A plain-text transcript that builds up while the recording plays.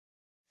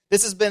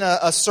This has been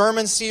a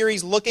sermon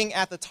series looking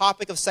at the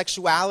topic of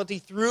sexuality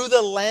through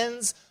the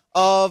lens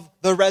of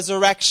the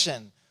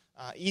resurrection.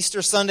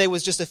 Easter Sunday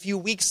was just a few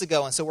weeks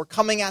ago, and so we're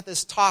coming at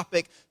this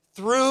topic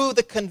through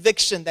the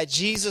conviction that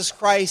Jesus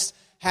Christ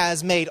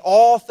has made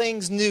all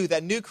things new,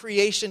 that new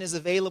creation is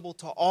available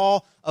to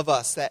all of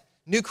us, that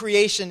new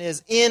creation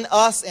is in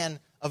us and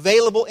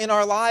available in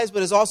our lives,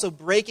 but is also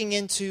breaking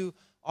into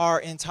our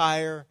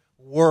entire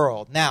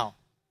world. Now,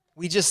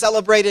 we just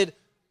celebrated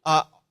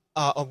a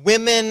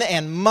Women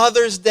and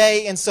Mother's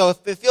Day, and so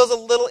if it feels a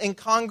little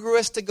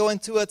incongruous to go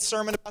into a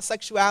sermon about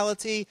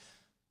sexuality,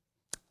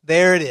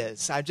 there it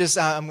is.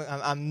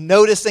 I'm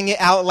noticing it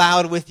out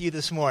loud with you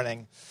this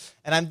morning,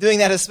 and I'm doing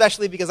that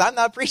especially because I'm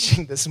not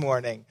preaching this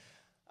morning.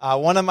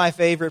 One of my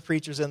favorite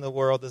preachers in the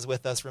world is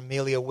with us,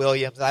 Amelia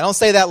Williams. I don't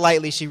say that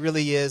lightly. She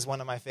really is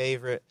one of my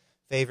favorite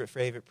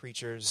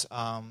preachers.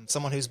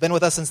 Someone who's been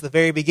with us since the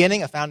very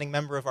beginning, a founding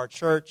member of our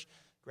church,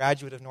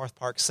 graduate of North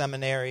Park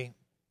Seminary,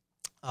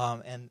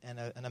 and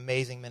an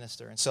amazing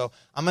minister. And so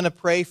I'm going to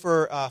pray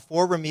for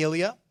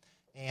Amelia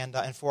and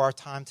for our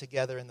time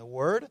together in the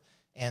Word,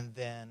 and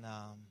then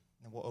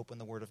we'll open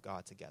the Word of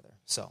God together.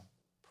 So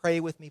pray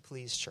with me,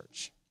 please,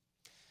 church.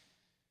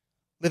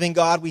 Living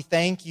God, we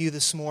thank you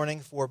this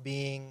morning for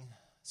being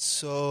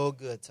so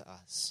good to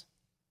us.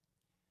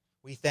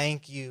 We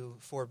thank you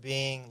for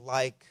being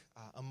like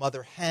a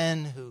mother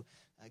hen who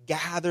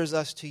gathers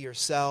us to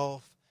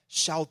yourself,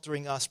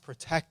 sheltering us,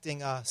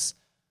 protecting us,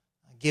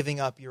 giving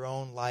up your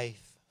own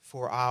life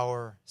for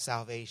our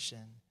salvation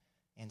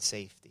and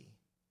safety.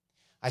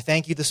 I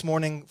thank you this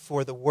morning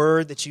for the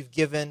word that you've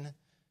given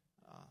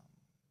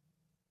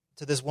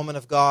to this woman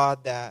of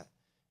God, that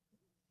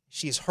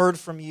she's heard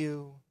from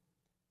you,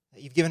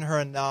 that you've given her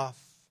enough,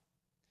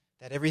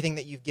 that everything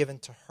that you've given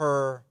to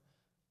her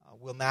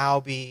will now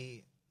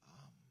be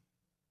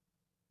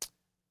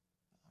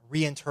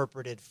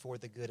reinterpreted for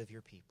the good of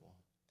your people.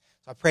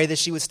 So I pray that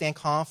she would stand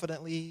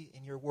confidently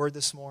in your word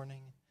this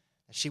morning,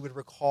 that she would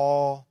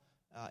recall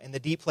in the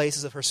deep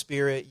places of her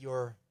spirit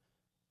your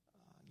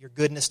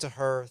goodness to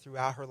her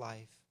throughout her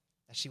life,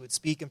 that she would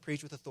speak and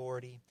preach with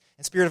authority.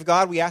 And Spirit of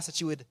God, we ask that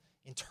you would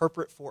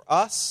interpret for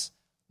us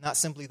not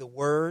simply the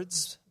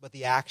words, but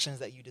the actions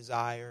that you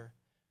desire,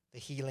 the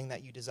healing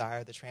that you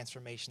desire, the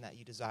transformation that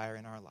you desire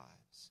in our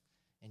lives.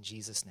 In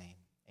Jesus' name,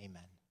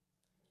 amen.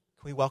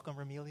 Can we welcome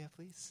Amelia,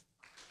 please?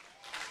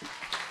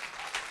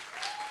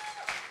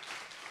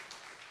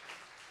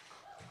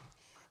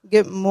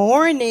 Good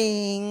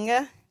morning,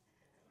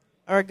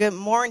 or good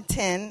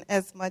morning,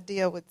 as my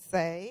dear would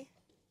say.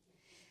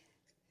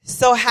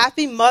 So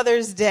happy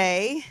Mother's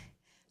Day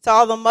to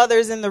all the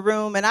mothers in the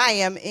room, and I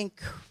am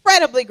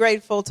incredibly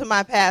grateful to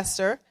my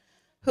pastor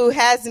who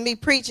has me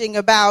preaching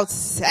about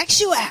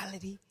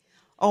sexuality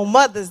on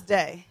Mother's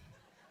Day,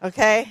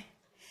 okay?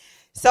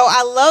 So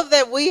I love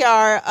that we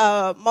are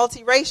a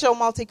multiracial,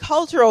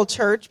 multicultural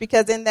church,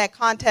 because in that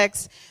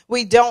context,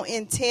 we don't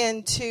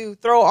intend to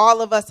throw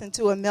all of us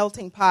into a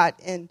melting pot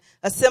and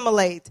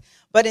assimilate,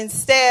 but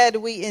instead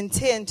we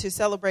intend to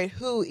celebrate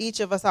who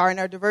each of us are in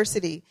our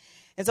diversity.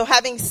 And so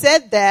having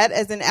said that,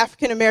 as an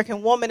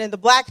African-American woman in the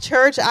black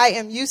church, I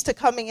am used to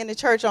coming into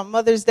church on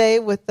Mother's Day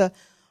with the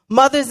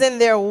mothers in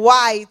their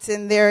whites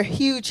and their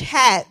huge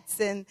hats,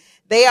 and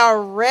they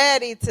are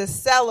ready to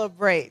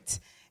celebrate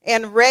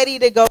and ready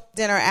to go to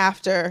dinner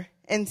after.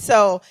 And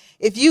so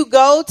if you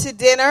go to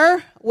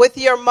dinner with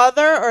your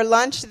mother or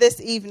lunch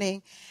this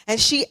evening, and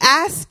she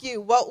asks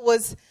you what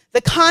was the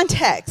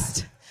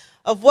context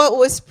of what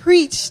was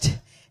preached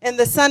in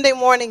the Sunday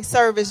morning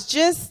service,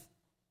 just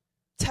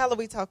tell her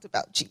we talked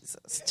about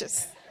Jesus.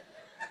 Just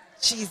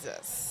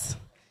Jesus.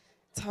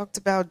 Talked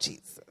about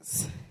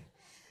Jesus.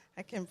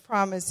 I can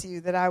promise you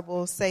that I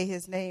will say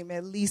his name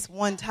at least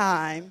one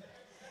time,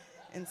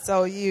 and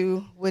so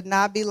you would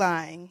not be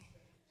lying.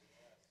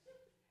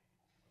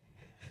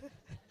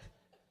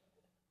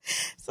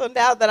 So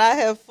now that I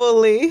have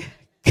fully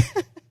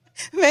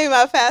made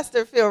my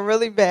pastor feel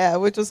really bad,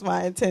 which was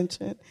my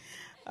intention,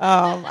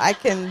 I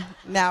can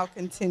now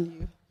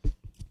continue.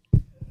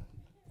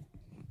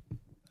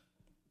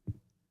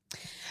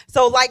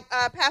 So like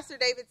Pastor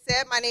David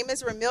said, my name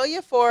is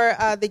Amelia. For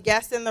the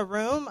guests in the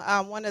room,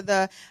 one of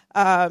the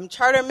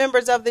charter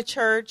members of the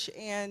church,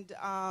 and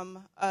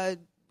a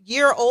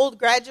year-old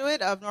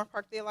graduate of North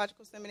Park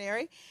Theological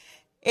Seminary.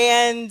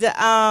 And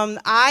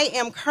I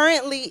am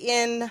currently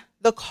in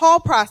the call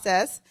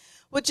process,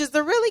 which is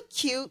a really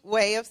cute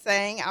way of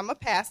saying I'm a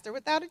pastor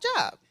without a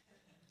job.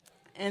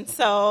 And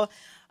so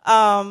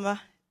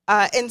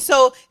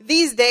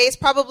these days,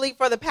 probably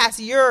for the past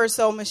year or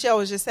so, Michelle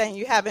was just saying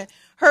you haven't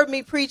heard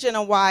me preach in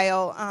a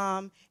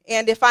while.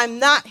 And if I'm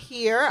not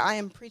here, I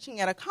am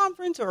preaching at a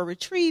conference or a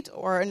retreat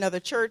or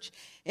another church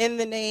in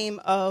the name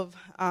of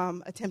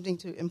attempting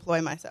to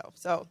employ myself.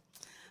 So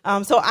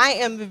I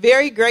am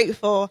very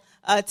grateful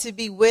to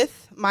be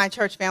with my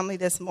church family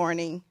this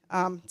morning,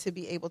 to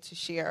be able to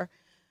share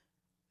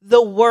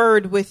the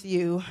word with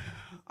you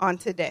on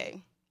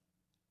today.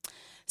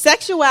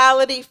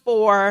 Sexuality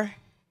for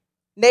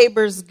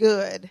neighbor's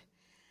good.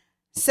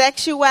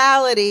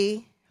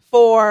 Sexuality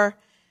for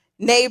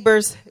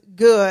neighbor's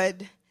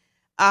good.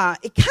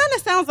 It kind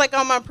of sounds like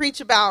I'm going to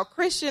preach about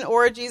Christian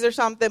orgies or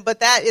something,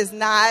 but that is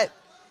not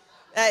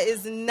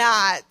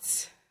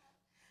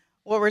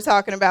what we're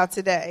talking about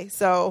today.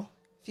 So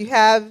if you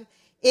have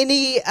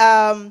any,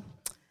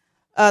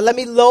 let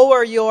me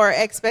lower your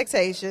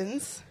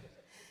expectations,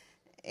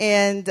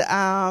 and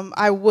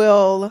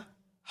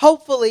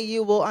hopefully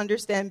you will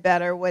understand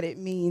better what it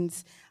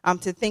means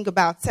to think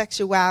about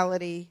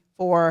sexuality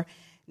for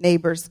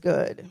neighbor's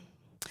good.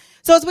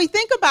 So as we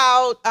think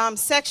about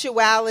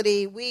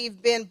sexuality, we've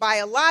been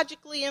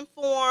biologically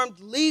informed,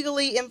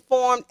 legally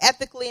informed,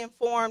 ethically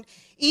informed,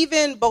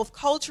 even both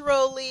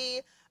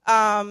culturally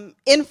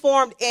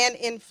informed and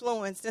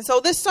influenced. And so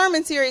this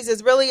sermon series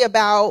is really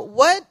about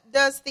what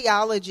does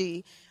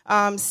theology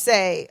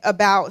say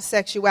about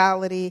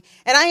sexuality.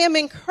 And I am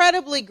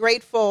incredibly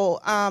grateful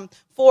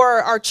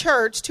for our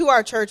church,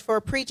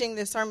 for preaching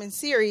this sermon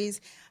series.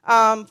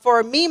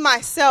 For me,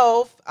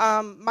 myself,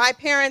 my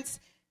parents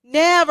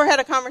never had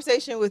a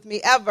conversation with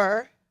me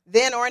ever,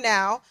 then or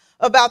now,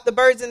 about the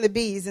birds and the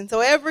bees. And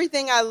so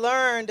everything I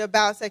learned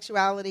about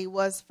sexuality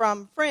was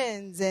from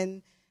friends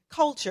and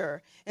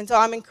culture. And so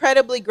I'm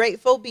incredibly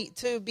grateful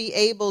to be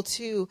able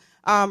to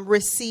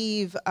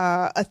receive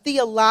a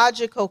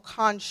theological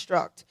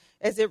construct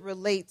as it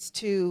relates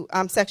to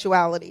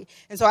sexuality.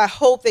 And so I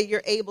hope that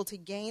you're able to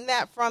gain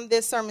that from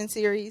this sermon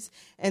series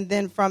and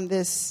then from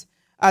this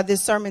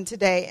sermon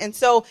today. And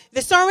so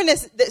this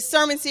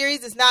sermon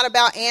series is not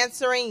about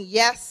answering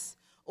yes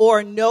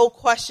or no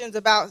questions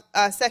about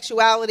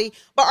sexuality,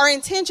 but our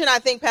intention, I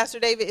think, Pastor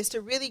David, is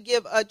to really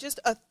give just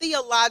a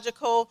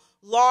theological,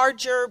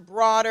 larger,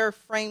 broader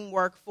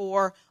framework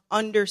for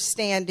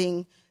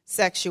understanding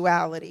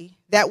sexuality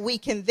that we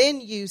can then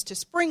use to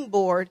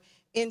springboard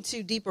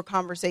into deeper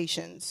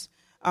conversations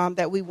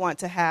that we want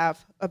to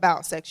have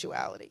about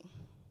sexuality.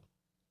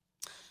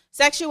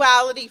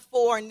 Sexuality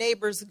for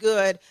neighbor's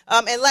good.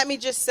 And let me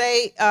just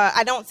say,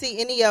 I don't see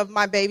any of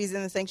my babies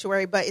in the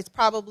sanctuary, but it's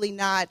probably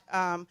not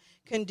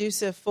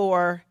conducive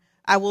for,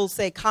 I will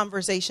say,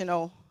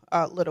 conversational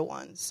little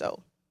ones.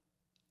 So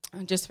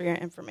just for your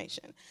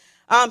information.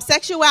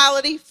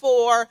 Sexuality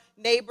for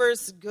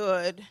neighbor's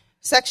good.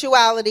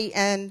 Sexuality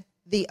and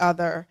the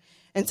other.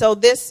 And so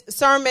this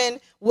sermon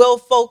will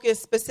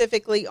focus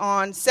specifically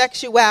on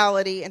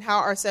sexuality and how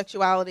our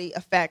sexuality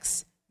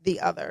affects the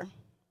other.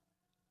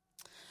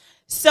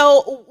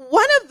 So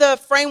one of the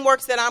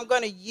frameworks that I'm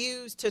going to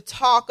use to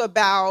talk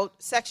about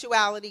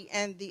sexuality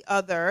and the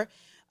other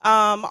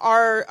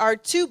are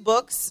two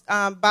books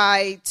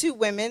by two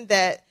women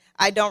that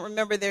I don't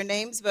remember their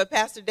names, but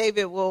Pastor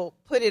David will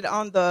put it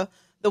on the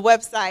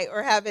website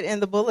or have it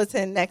in the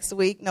bulletin next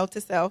week, note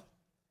to self.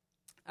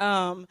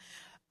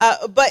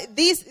 But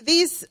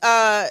these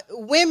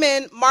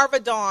women, Marva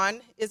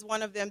Dawn is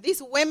one of them.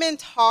 These women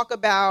talk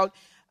about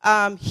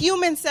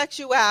human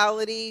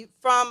sexuality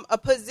from a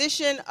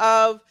position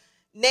of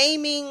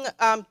naming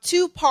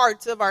two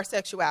parts of our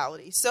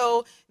sexuality.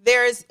 So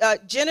there's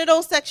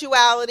genital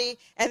sexuality,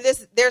 and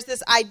there's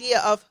this idea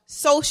of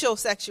social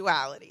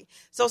sexuality.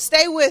 So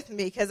stay with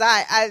me, because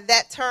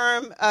that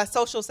term,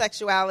 social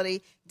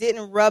sexuality,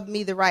 didn't rub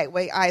me the right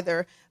way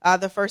either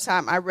the first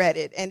time I read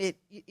it. And it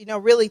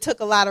really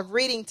took a lot of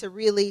reading to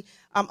really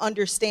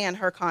understand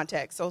her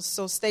context.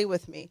 So stay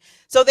with me.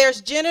 So there's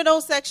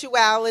genital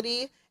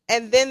sexuality,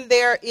 and then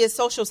there is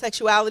social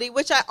sexuality,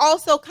 which I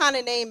also kind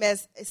of name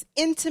as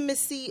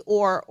intimacy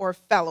or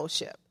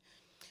fellowship.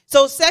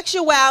 So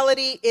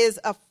sexuality is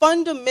a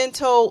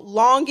fundamental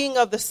longing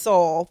of the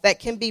soul that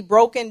can be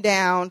broken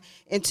down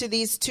into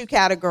these two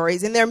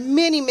categories. And there are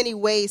many, many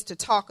ways to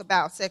talk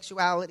about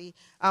sexuality.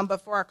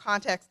 But for our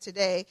context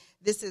today,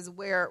 this is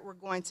where we're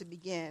going to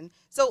begin.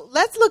 So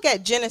let's look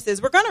at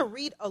Genesis. We're going to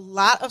read a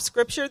lot of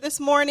scripture this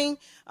morning.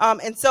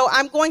 And so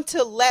I'm going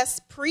to less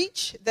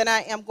preach than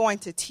I am going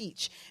to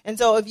teach. And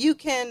so if you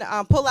can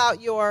pull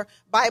out your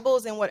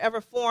Bibles in whatever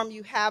form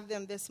you have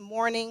them this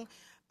morning,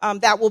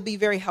 that will be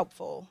very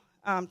helpful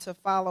to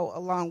follow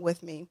along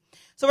with me.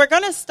 So we're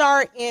going to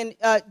start in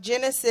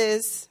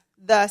Genesis,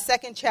 the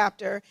second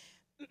chapter.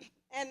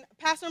 And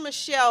Pastor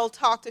Michelle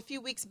talked a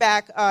few weeks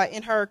back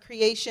in her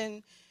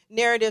creation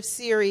narrative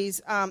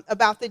series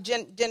about the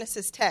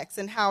Genesis text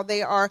and how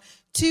they are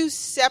two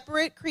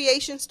separate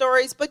creation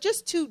stories, but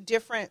just two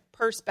different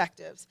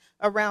perspectives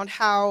around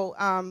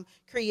how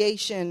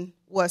creation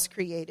was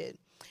created.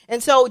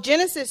 And so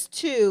Genesis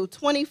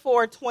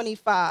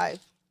 2:24-25.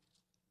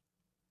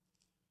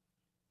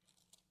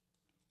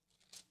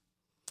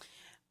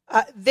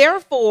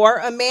 Therefore,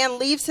 a man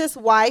leaves his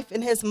wife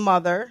and his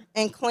mother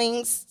and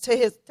clings to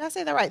his... Did I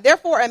say that right?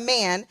 Therefore, a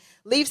man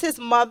leaves his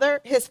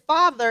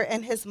father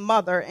and his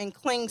mother and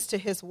clings to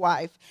his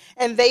wife,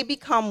 and they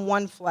become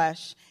one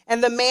flesh.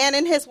 And the man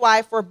and his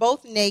wife were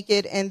both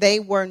naked, and they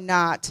were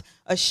not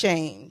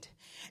ashamed.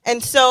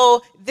 And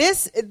so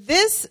this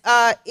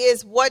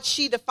is what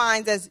she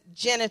defines as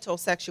genital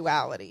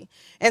sexuality.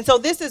 And so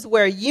this is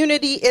where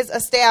unity is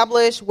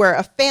established, where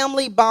a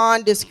family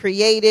bond is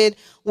created,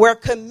 where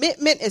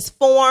commitment is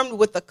formed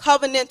with the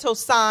covenantal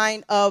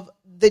sign of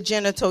the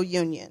genital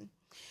union.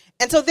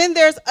 And so then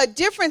there's a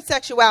different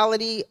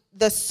sexuality,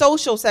 the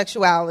social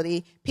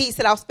sexuality piece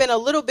that I'll spend a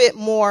little bit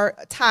more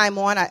time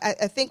on. I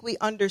think we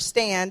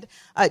understand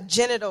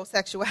genital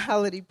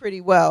sexuality pretty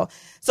well.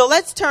 So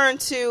let's turn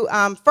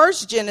to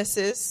first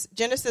Genesis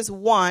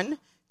 1,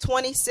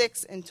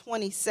 26 and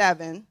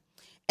 27.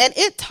 And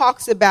it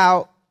talks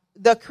about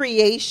the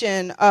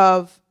creation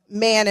of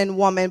man and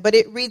woman, but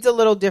it reads a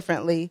little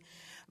differently.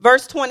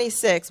 Verse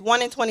 26,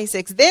 1 and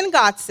 26. Then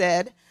God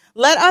said,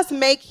 let us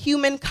make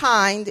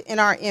humankind in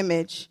our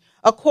image,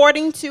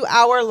 according to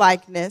our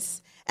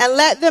likeness, and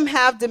let them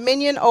have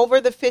dominion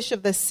over the fish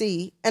of the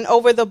sea, and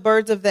over the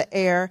birds of the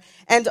air,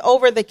 and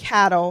over the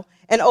cattle,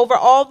 and over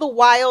all the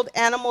wild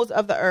animals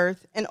of the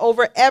earth, and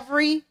over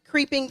every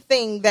creeping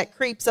thing that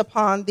creeps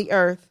upon the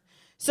earth.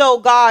 So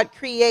God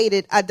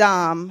created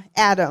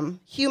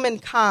Adam,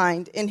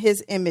 humankind in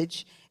his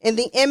image. In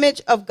the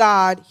image of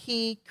God,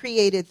 he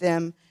created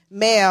them,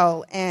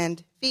 male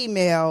and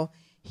female,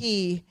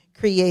 he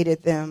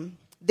created them.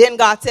 Then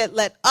God said,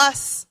 let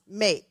us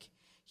make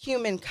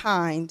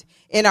humankind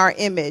in our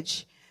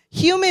image.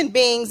 Human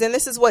beings, and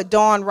this is what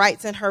Dawn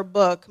writes in her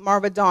book,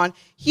 Marva Dawn,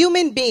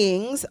 human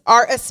beings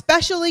are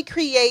especially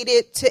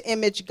created to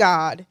image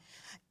God.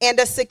 And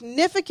a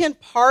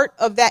significant part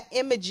of that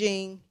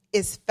imaging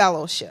is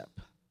fellowship.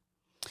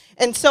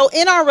 And so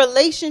in our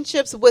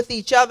relationships with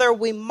each other,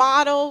 we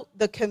model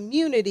the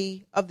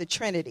community of the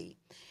Trinity.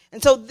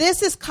 And so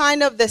this is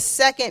kind of the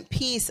second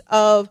piece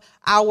of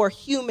our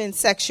human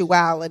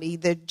sexuality,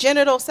 the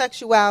genital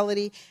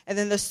sexuality. And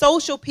then the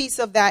social piece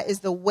of that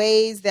is the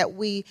ways that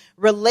we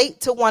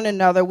relate to one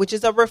another, which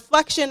is a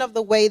reflection of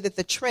the way that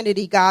the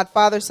Trinity, God,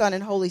 Father, Son,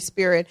 and Holy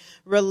Spirit,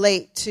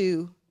 relate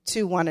to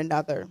one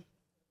another.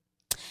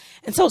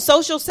 And so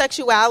social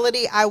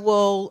sexuality, I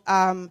will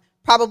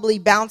probably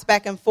bounce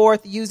back and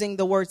forth using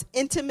the words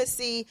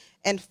intimacy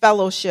and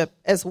fellowship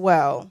as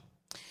well.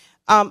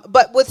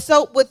 But with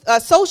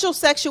social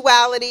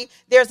sexuality,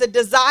 there's a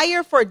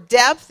desire for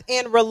depth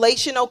and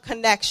relational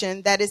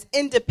connection that is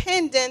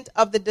independent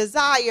of the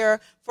desire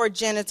for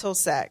genital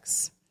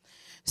sex.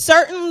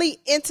 Certainly,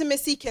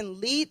 intimacy can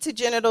lead to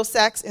genital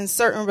sex in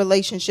certain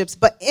relationships,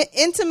 but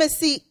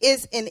intimacy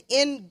is an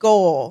end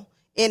goal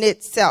in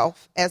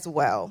itself as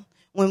well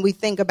when we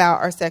think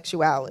about our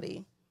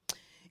sexuality.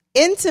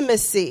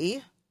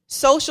 Intimacy,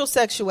 social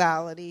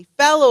sexuality,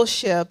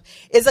 fellowship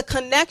is a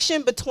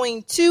connection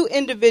between two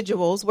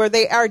individuals where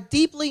they are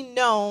deeply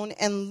known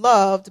and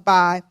loved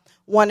by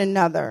one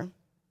another.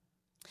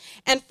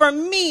 And for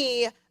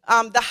me,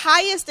 the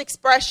highest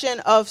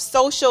expression of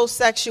social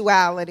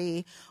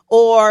sexuality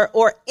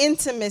or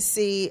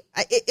intimacy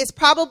is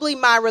probably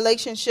my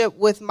relationship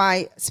with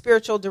my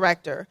spiritual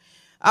director.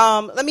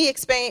 Let me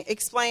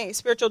explain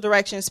spiritual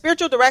direction.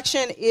 Spiritual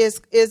direction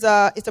is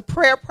a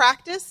prayer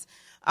practice.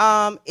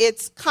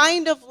 It's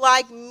kind of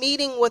like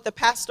meeting with a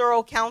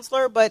pastoral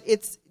counselor, but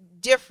it's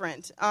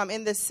different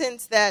in the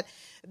sense that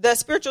the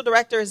spiritual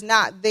director is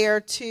not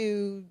there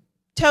to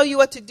tell you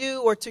what to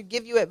do or to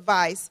give you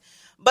advice,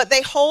 but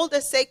they hold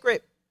a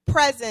sacred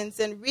presence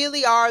and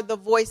really are the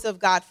voice of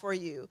God for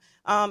you.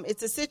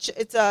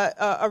 It's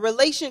a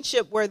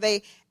relationship where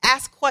they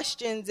ask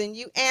questions and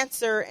you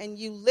answer and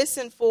you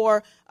listen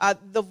for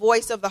the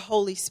voice of the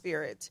Holy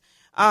Spirit.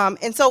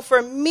 And so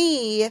for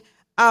me,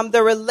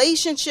 the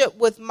relationship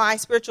with my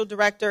spiritual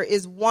director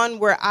is one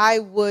where I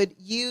would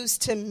use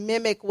to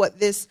mimic what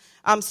this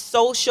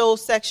social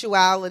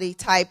sexuality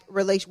type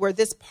relation, where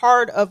this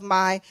part of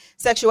my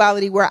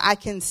sexuality, where I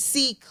can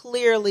see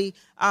clearly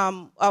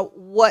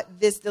what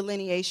this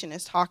delineation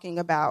is talking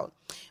about.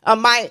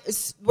 My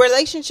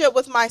relationship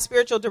with my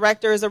spiritual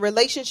director is a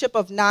relationship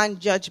of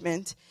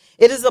non-judgment.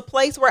 It is a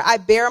place where I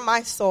bear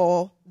my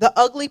soul, the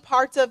ugly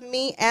parts of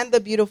me and the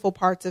beautiful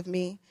parts of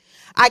me.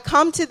 I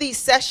come to these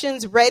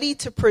sessions ready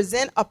to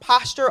present a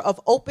posture of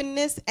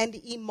openness and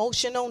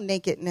emotional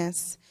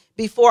nakedness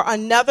before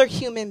another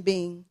human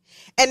being.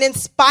 And in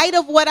spite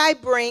of what I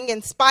bring,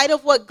 in spite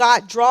of what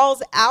God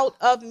draws out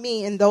of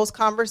me in those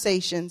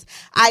conversations,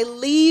 I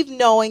leave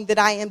knowing that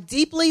I am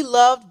deeply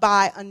loved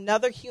by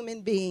another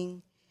human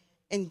being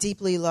and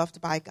deeply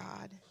loved by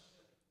God.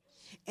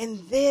 And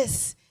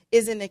this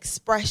is an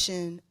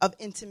expression of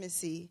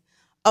intimacy,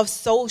 of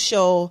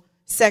social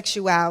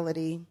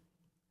sexuality,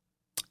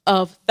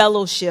 of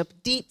fellowship,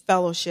 deep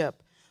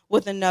fellowship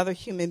with another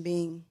human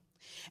being.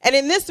 And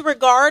in this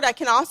regard, I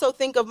can also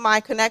think of my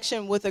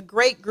connection with a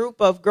great group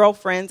of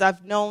girlfriends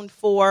I've known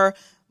for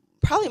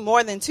probably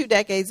more than 2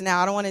 decades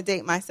now. I don't want to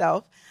date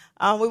myself.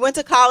 We went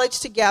to college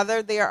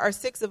together. There are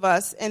 6 of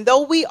us. And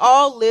though we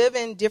all live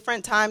in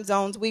different time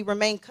zones, we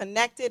remain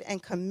connected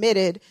and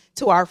committed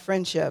to our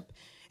friendship.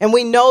 And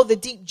we know the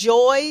deep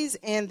joys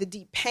and the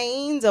deep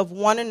pains of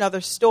one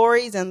another's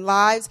stories and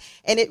lives.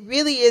 And it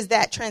really is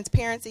that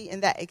transparency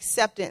and that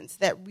acceptance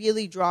that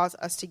really draws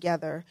us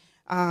together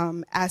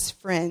as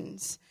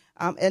friends.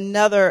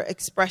 Another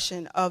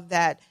expression of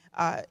that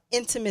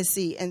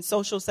intimacy and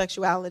social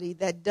sexuality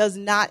that does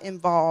not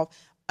involve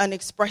an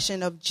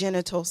expression of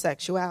genital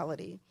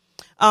sexuality.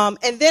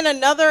 And then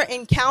another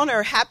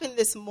encounter happened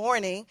this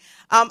morning.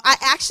 I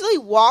actually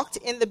walked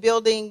in the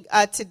building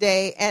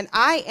today, and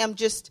I am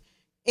just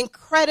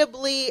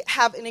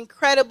have an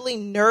incredibly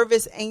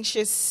nervous,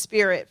 anxious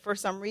spirit for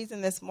some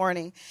reason this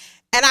morning.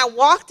 And I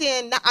walked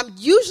in. I'm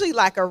usually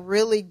like a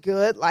really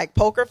good, like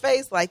poker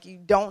face, like you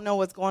don't know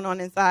what's going on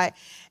inside.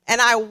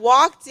 And I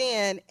walked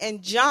in,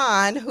 and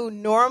John, who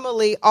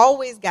normally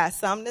always got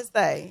something to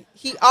say,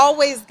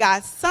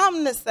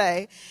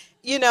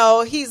 you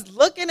know, he's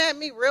looking at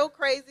me real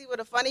crazy with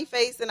a funny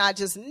face, and I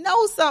just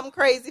know something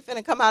crazy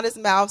finna come out his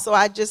mouth, so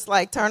I just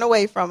like turn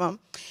away from him.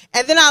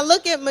 And then I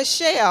look at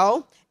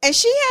Michelle, and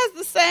she has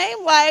the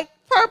same like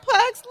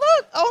perplexed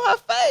look on her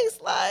face,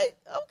 like,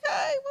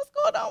 okay, what's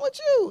going on with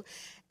you?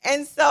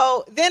 And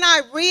so then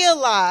I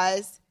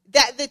realized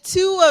that the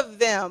two of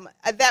them,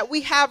 that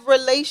we have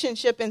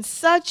relationship in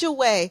such a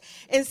way,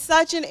 in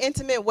such an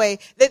intimate way,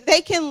 that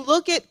they could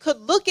look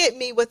at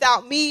me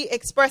without me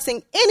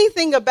expressing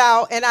anything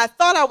about, and I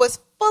thought I was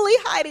fully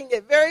hiding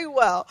it very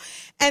well.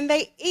 And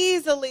they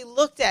easily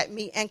looked at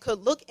me and could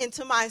look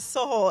into my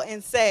soul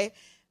and say,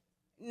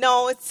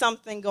 no, it's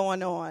something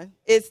going on.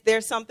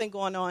 There's something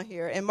going on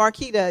here. And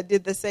Marquita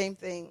did the same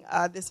thing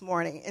this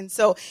morning. And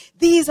so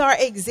these are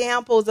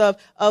examples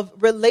of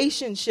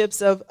relationships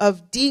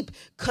of deep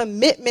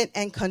commitment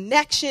and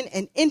connection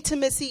and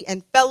intimacy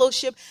and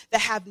fellowship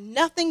that have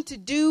nothing to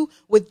do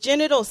with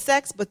genital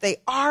sex, but they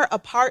are a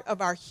part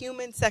of our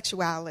human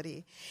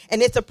sexuality.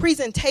 And it's a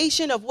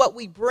presentation of what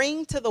we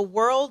bring to the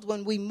world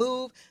when we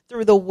move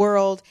through the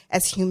world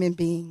as human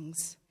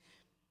beings.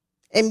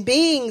 And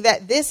being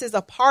that this is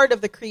a part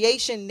of the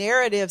creation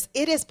narratives,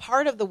 it is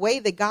part of the way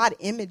that God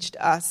imaged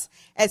us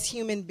as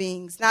human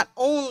beings, not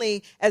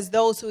only as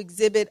those who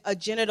exhibit a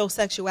genital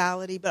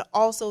sexuality, but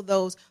also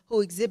those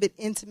who exhibit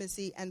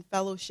intimacy and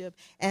fellowship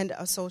and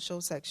a social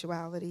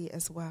sexuality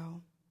as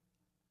well.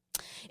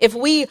 If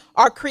we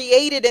are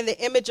created in the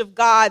image of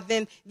God,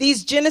 then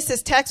these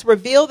Genesis texts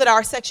reveal that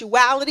our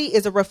sexuality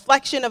is a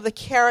reflection of the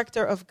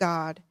character of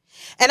God.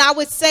 And I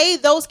would say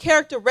those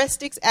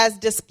characteristics as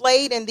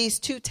displayed in these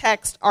two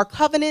texts are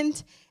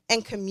covenant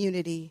and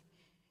community.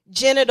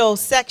 Genital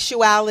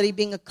sexuality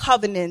being a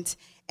covenant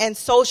and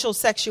social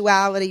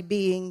sexuality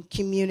being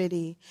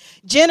community.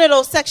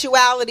 Genital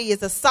sexuality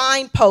is a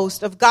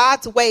signpost of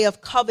God's way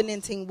of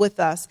covenanting with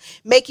us,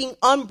 making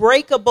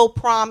unbreakable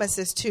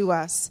promises to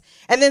us.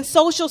 And then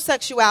social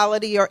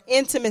sexuality or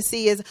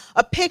intimacy is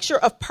a picture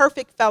of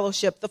perfect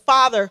fellowship, the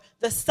Father,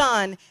 the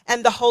Son,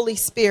 and the Holy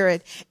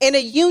Spirit, in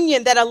a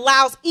union that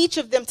allows each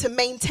of them to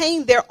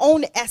maintain their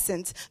own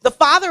essence. The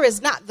Father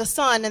is not the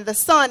Son, and the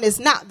Son is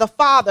not the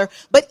Father,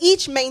 but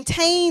each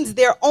maintains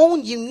their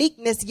own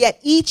uniqueness, yet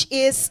each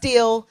is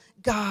still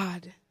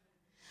God,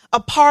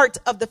 a part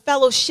of the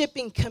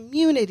fellowshipping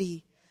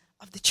community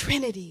of the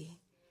Trinity.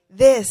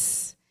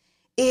 This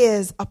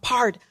is a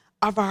part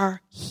of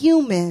our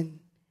human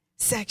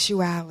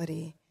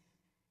sexuality,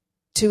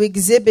 to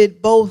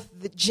exhibit both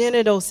the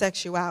genital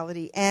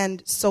sexuality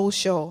and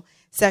social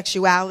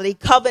sexuality,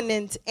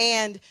 covenant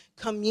and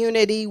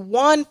community,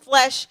 one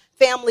flesh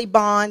family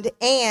bond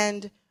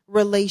and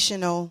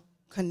relational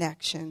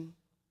connection.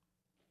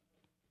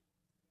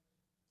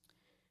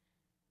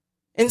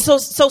 And so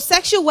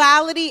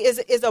sexuality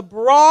is a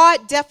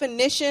broad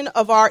definition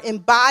of our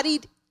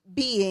embodied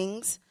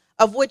beings,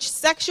 of which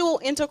sexual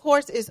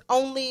intercourse is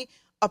only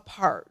a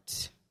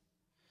part.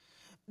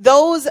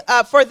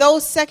 For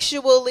those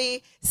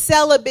sexually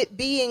celibate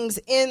beings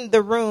in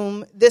the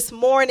room this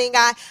morning,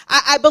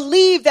 I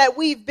believe that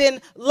we've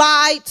been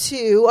lied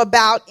to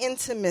about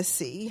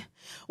intimacy.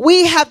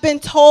 We have been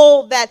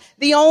told that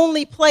the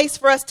only place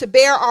for us to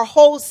bear our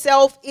whole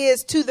self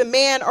is to the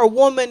man or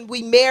woman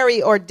we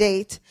marry or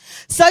date,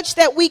 such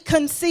that we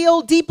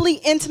conceal deeply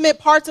intimate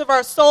parts of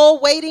our soul,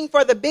 waiting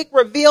for the big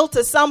reveal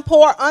to some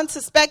poor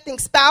unsuspecting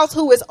spouse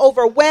who is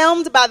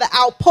overwhelmed by the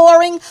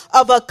outpouring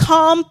of a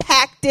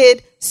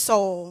compacted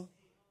soul.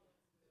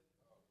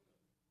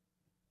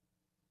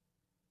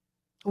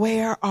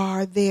 Where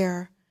are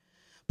there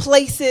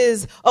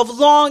places of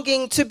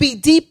longing to be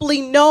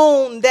deeply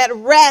known that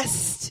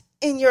rest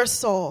in your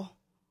soul?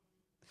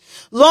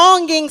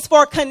 Longings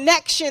for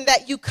connection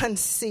that you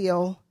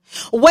conceal,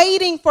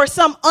 waiting for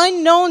some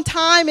unknown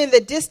time in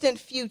the distant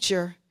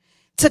future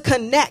to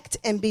connect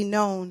and be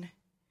known,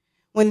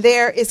 when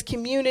there is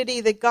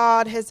community that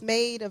God has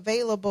made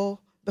available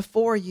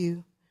before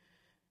you.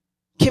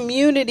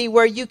 Community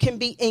where you can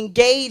be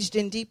engaged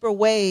in deeper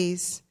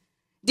ways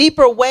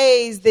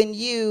than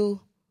you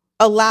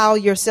allow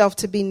yourself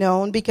to be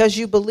known, because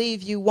you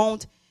believe you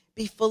won't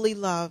be fully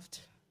loved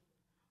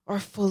or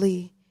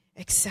fully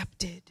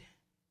accepted.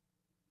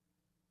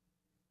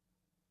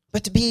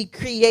 But to be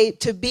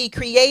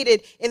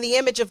created in the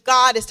image of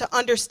God is to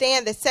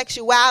understand that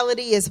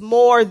sexuality is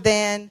more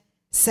than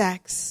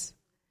sex.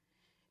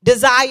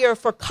 Desire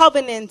for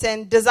covenant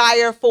and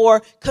desire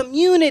for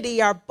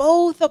community are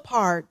both a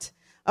part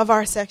of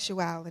our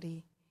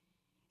sexuality.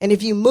 And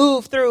if you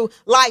move through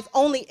life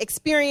only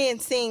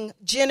experiencing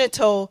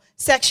genital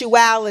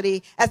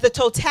sexuality as the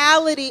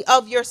totality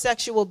of your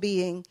sexual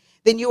being,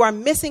 then you are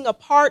missing a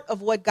part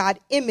of what God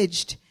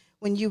imaged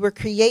when you were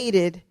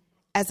created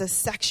as a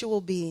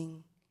sexual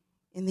being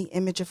in the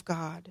image of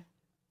God.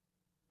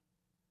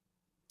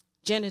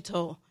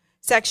 Genital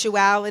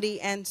sexuality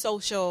and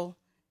social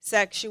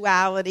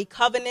sexuality,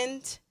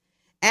 covenant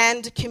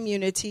and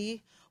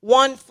community,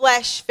 one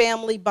flesh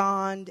family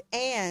bond,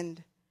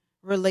 and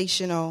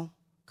relational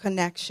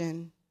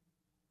connection.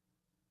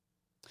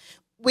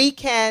 We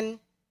can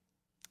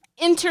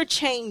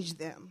interchange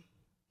them.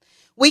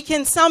 We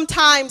can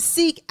sometimes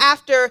seek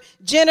after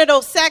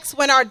genital sex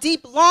when our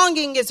deep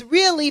longing is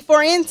really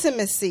for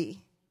intimacy,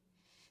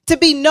 to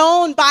be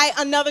known by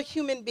another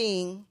human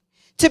being,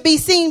 to be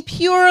seen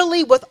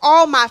purely with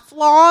all my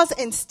flaws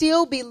and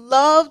still be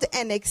loved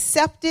and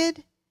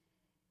accepted,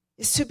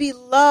 is to be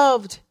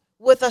loved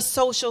with a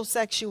social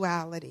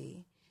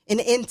sexuality, an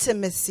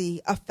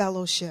intimacy, a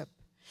fellowship.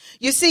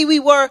 You see, we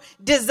were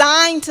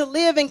designed to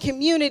live in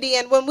community,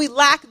 and when we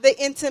lack the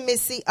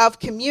intimacy of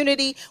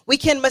community, we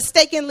can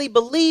mistakenly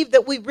believe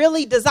that we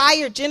really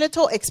desire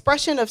genital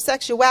expression of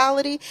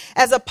sexuality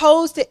as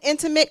opposed to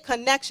intimate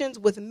connections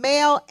with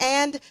male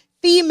and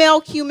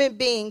female human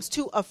beings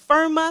to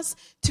affirm us,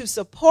 to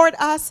support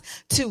us,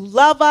 to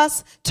love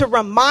us, to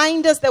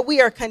remind us that we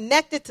are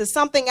connected to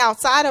something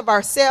outside of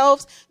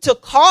ourselves, to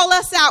call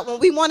us out when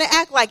we want to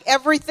act like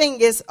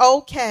everything is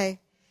okay,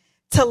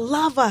 to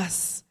love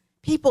us,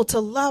 people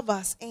to love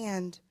us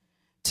and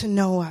to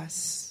know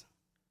us.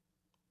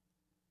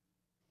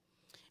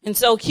 And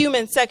so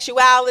human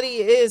sexuality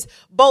is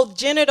both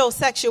genital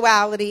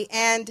sexuality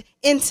and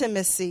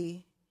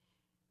intimacy.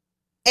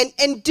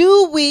 And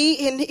do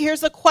we, and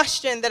here's a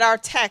question that our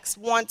text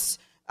wants,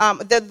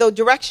 the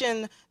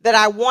direction that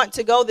I want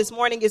to go this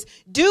morning is,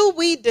 do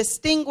we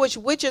distinguish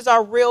which is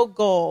our real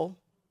goal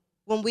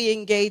when we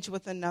engage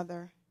with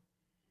another?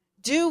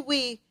 Do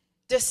we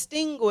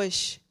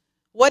distinguish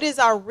what is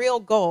our real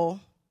goal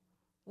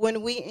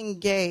when we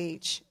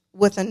engage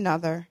with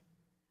another?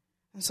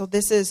 And so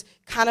this is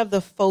kind of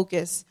the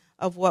focus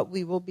of what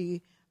we will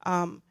be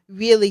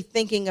really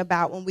thinking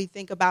about when we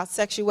think about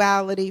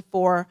sexuality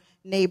for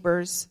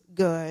neighbor's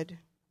good.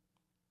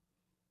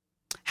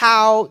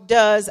 How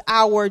does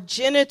our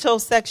genital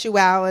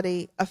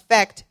sexuality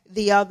affect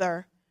the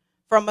other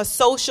from a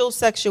social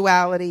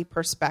sexuality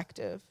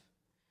perspective?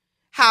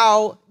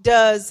 How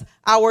does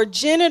our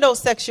genital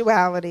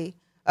sexuality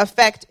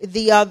affect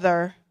the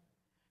other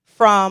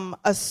from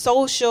a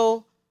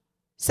social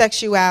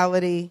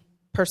sexuality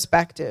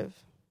perspective?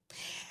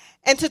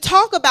 And to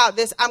talk about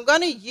this, I'm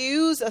going to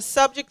use a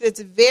subject that's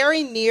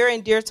very near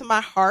and dear to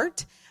my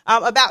heart.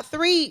 About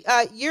 3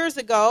 years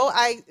ago,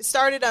 I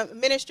started a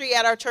ministry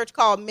at our church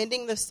called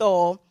Mending the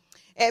Soul.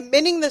 And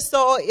Mending the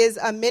Soul is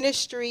a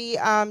ministry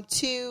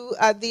to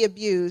the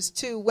abused,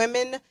 to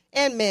women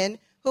and men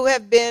who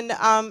have been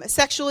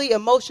sexually,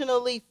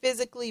 emotionally,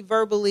 physically,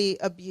 verbally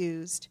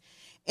abused.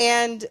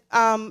 And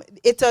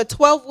it's a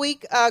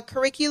 12-week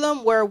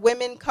curriculum where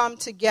women come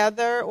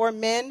together, or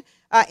men,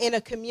 in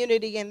a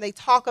community, and they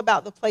talk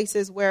about the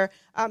places where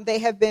they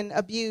have been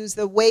abused,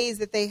 the ways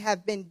that they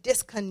have been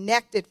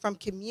disconnected from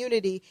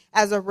community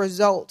as a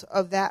result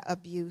of that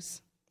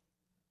abuse.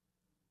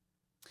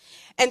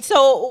 And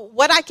so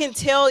what I can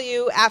tell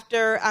you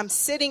after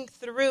sitting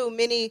through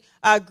many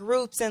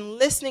groups and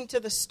listening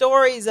to the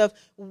stories of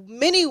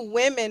many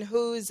women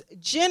whose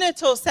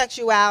genital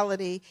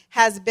sexuality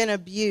has been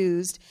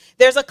abused,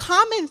 there's a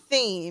common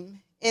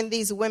theme in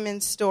these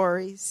women's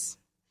stories.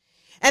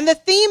 And the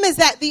theme is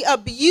that the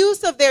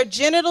abuse of their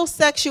genital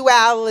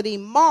sexuality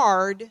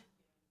marred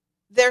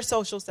their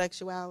social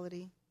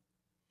sexuality.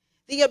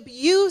 The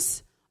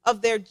abuse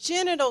of their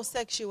genital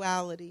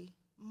sexuality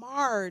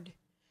marred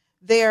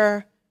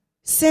their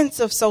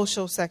sense of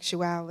social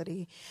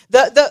sexuality.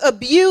 The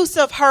abuse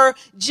of her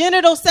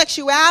genital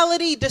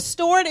sexuality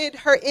distorted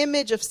her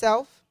image of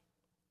self,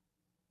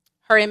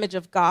 her image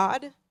of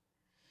God,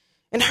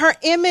 and her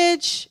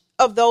image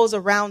of those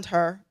around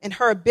her, and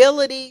her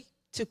ability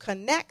to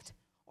connect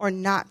or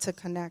not to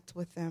connect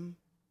with them.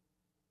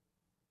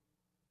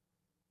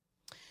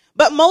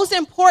 But most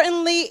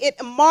importantly, it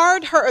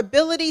marred her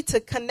ability to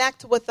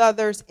connect with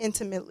others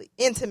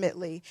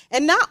intimately,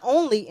 and not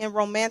only in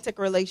romantic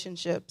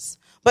relationships,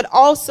 but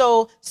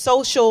also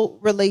social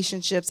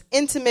relationships,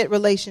 intimate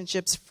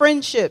relationships,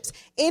 friendships,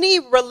 any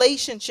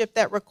relationship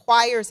that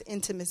requires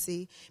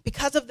intimacy.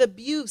 Because of the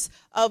abuse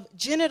of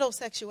genital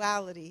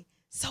sexuality,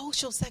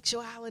 social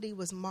sexuality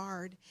was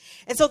marred.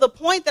 And so the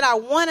point that I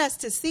want us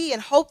to see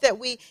and hope that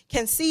we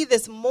can see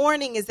this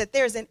morning is that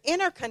there's an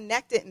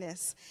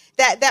interconnectedness,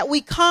 that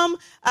we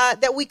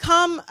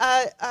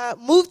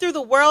move through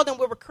the world, and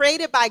we were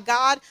created by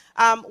God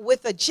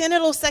with a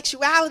genital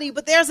sexuality,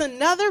 but there's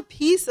another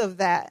piece of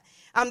that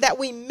that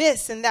we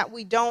miss and that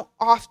we don't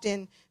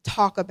often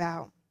talk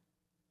about.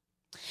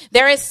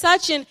 There is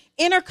such an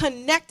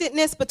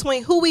interconnectedness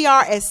between who we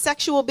are as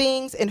sexual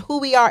beings and who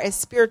we are as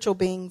spiritual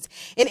beings.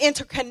 An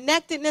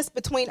interconnectedness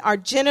between our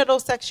genital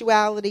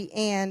sexuality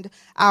and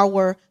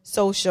our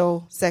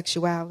social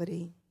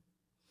sexuality.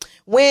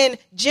 When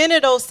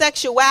genital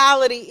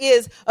sexuality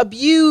is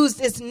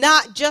abused, it's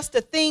not just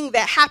a thing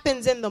that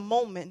happens in the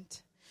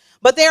moment,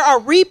 but there are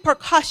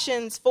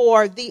repercussions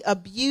for the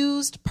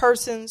abused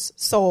person's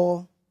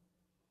soul.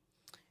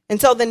 And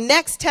so the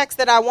next text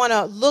that I want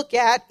to look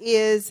at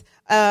is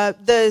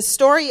the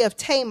story of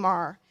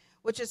Tamar,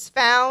 which is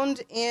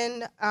found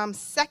in 2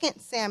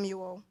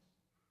 Samuel.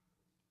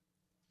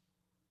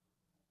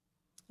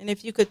 And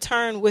if you could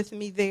turn with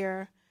me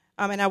there,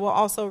 and I will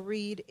also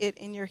read it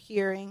in your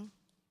hearing.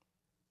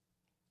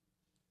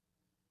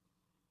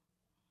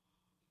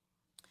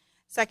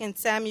 2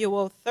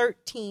 Samuel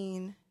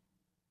 13,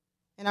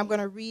 and I'm going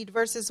to read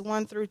verses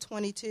 1 through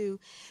 22.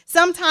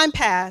 Some time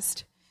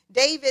passed.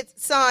 David's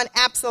son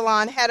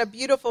Absalom had a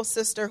beautiful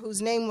sister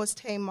whose name was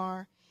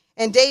Tamar,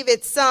 and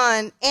David's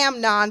son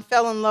Amnon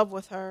fell in love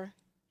with her.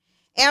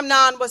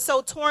 Amnon was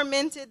so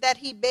tormented that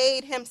he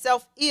made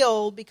himself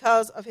ill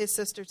because of his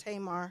sister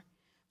Tamar,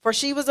 for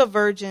she was a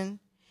virgin,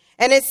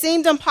 and it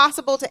seemed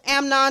impossible to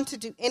Amnon to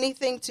do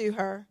anything to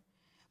her.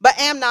 But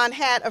Amnon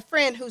had a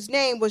friend whose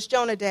name was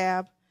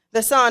Jonadab,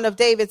 the son of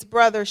David's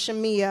brother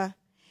Shemiah,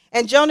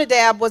 and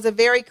Jonadab was a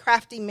very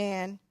crafty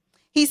man.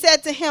 He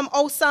said to him,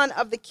 "O son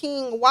of the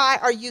king, why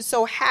are you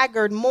so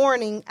haggard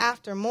morning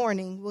after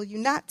morning? Will you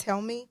not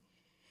tell me?"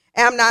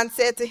 Amnon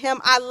said to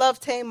him, "I love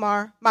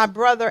Tamar, my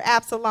brother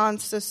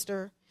Absalom's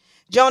sister."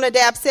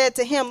 Jonadab said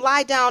to him,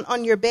 "Lie down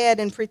on your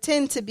bed and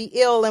pretend to be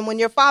ill, and when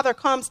your father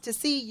comes to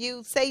see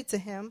you, say to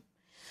him,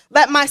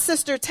 'Let my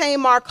sister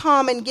Tamar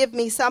come and give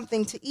me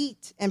something to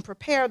eat, and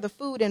prepare the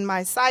food in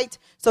my sight,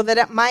 so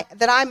that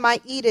I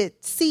might eat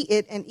it, see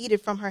it, and eat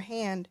it from her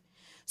hand.'"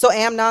 So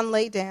Amnon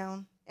lay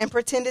down and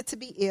pretended to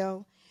be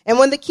ill. And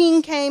when the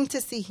king came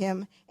to see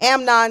him,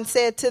 Amnon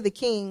said to the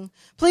king,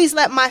 "Please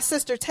let my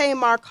sister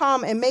Tamar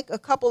come and make a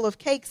couple of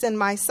cakes in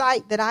my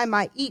sight, that I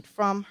might eat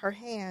from her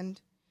hand."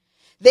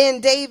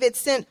 Then David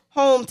sent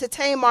home to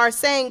Tamar,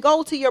 saying,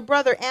 "Go to your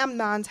brother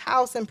Amnon's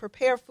house and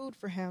prepare food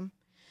for him."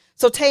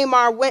 So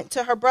Tamar went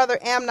to her brother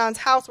Amnon's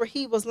house where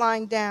he was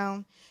lying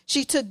down.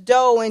 She took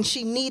dough and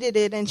she kneaded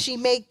it, and she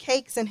made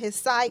cakes in his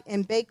sight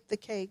and baked the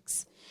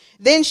cakes.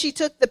 Then she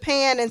took the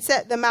pan and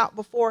set them out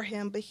before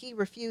him, but he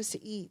refused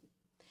to eat.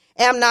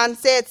 Amnon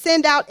said,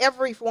 "Send out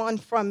everyone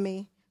from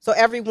me." So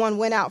everyone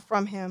went out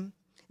from him.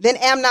 Then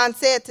Amnon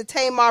said to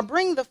Tamar,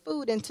 "Bring the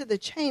food into the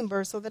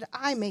chamber so that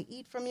I may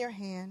eat from your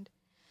hand."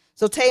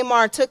 So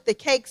Tamar took the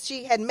cakes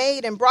she had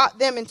made and brought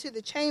them into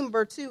the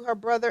chamber to her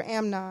brother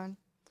Amnon.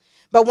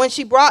 But when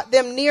she brought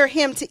them near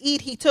him to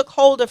eat, he took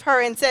hold of her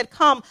and said,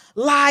 "Come,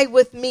 lie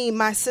with me,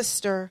 my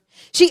sister."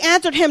 She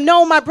answered him,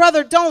 "No, my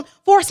brother, don't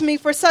force me,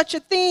 for such a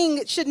thing.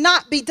 It should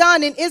not be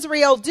done in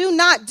Israel. Do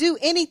not do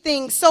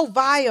anything so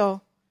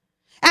vile.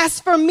 As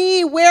for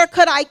me, where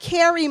could I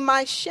carry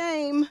my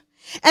shame?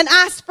 And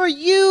as for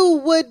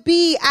you, would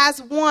be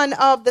as one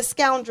of the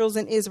scoundrels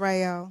in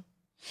Israel.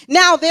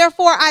 Now,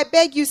 therefore, I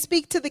beg you,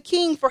 speak to the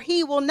king, for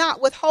he will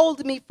not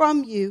withhold me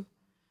from you."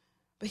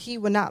 But he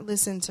would not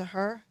listen to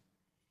her.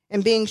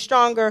 And being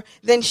stronger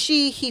than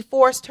she, he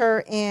forced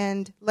her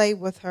and lay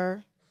with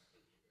her.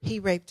 He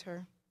raped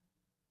her.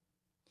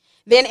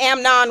 Then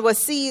Amnon was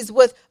seized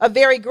with a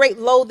very great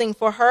loathing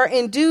for her.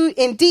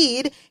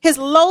 Indeed, his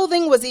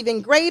loathing was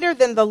even greater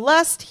than the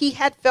lust he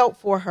had felt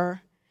for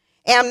her.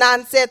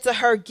 Amnon said to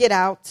her, "Get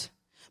out."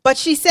 But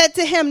she said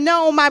to him,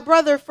 "No, my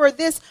brother, for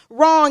this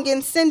wrong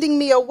in sending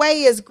me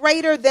away is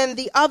greater than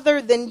the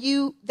other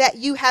that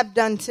you have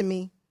done to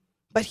me."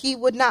 But he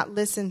would not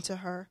listen to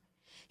her.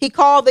 He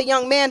called the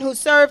young man who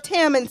served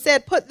him and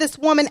said, "Put this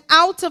woman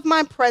out of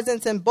my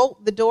presence and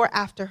bolt the door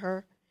after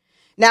her."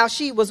 Now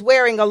she was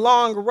wearing a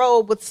long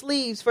robe with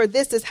sleeves, for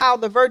this is how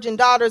the virgin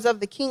daughters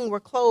of the king were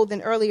clothed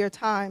in earlier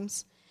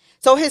times.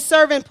 So his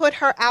servant put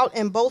her out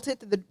and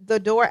bolted the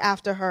door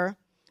after her.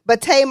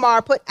 But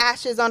Tamar put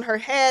ashes on her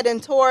head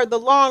and tore the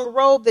long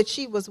robe that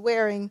she was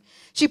wearing.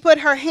 She put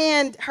her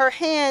hand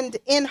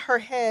in her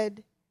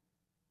head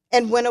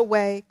and went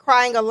away,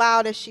 crying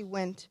aloud as she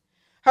went.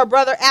 Her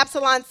brother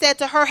Absalom said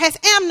to her, "Has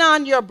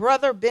Amnon, your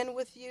brother, been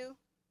with you?"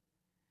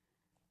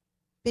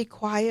 "Be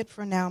quiet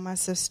for now, my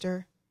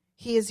sister.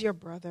 He is your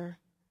brother.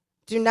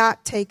 Do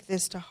not take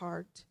this to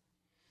heart."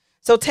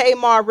 So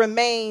Tamar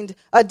remained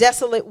a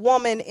desolate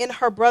woman in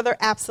her brother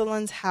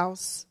Absalom's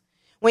house.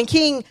 When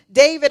King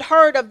David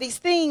heard of these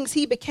things,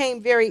 he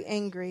became very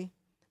angry.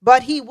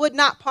 But he would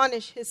not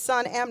punish his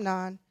son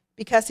Amnon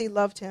because he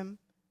loved him,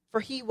 for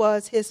he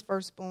was his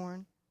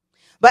firstborn.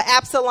 But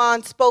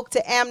Absalom spoke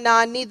to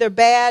Amnon neither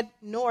bad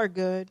nor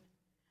good,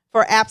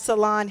 for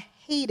Absalom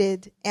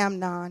hated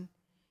Amnon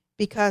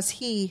because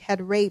he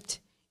had raped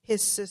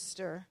his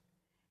sister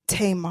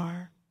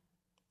Tamar.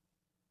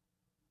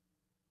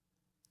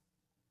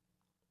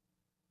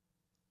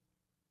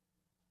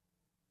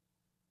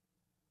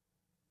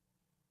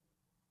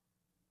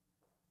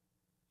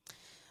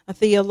 A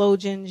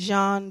theologian,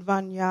 Jean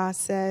Vanier,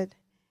 said,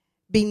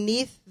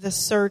 "Beneath the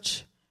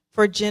search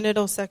for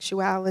genital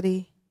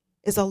sexuality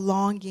is a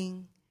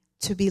longing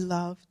to be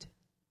loved.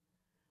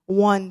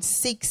 One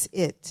seeks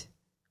it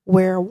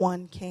where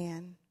one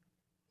can."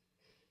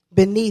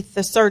 Beneath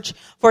the search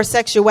for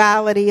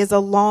sexuality is a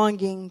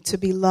longing to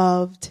be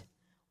loved.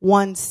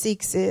 One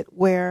seeks it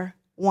where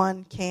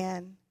one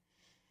can.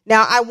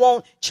 Now, I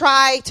won't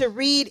try to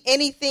read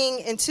anything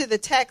into the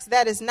text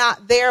that is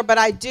not there, but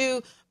I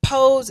do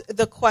pose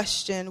the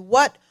question,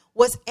 what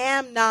was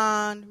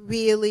Amnon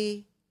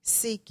really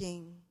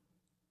seeking?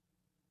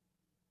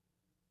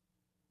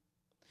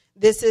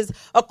 This is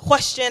a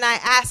question I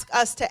ask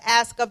us to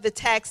ask of the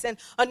text. And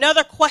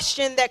another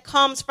question that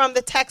comes from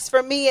the text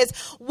for me is,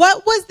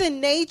 what was the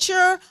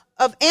nature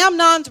of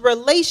Amnon's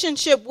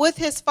relationship with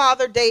his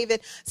father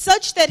David,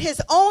 such that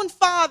his own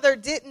father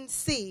didn't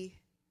see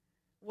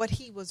what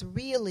he was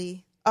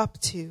really up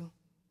to?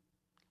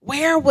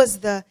 Where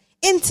was the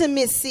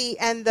intimacy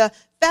and the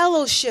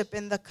fellowship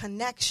and the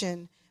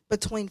connection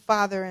between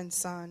father and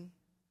son?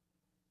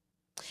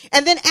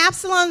 And then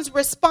Absalom's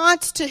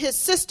response to his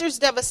sister's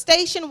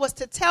devastation was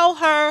to tell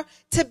her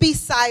to be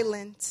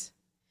silent,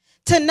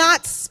 to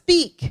not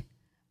speak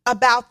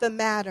about the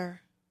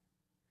matter.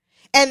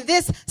 And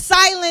this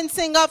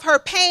silencing of her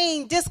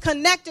pain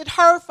disconnected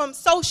her from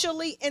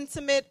socially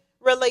intimate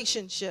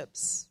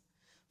relationships.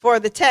 For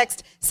the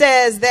text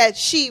says that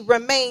she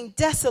remained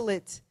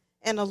desolate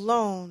and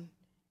alone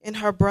in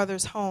her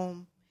brother's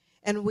home,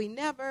 and we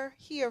never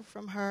hear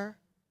from her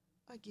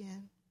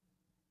again.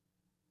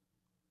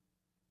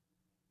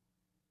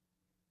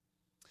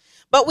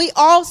 But we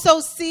also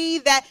see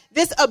that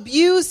this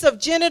abuse of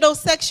genital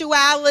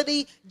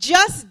sexuality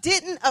just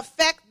didn't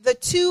affect the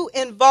two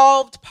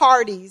involved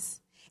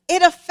parties.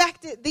 It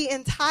affected the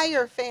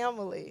entire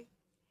family.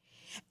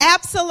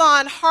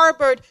 Absalom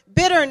harbored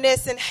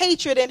bitterness and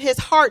hatred in his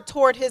heart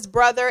toward his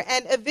brother,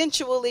 and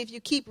eventually, if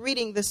you keep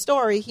reading the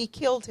story, he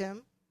killed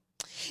him.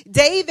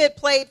 David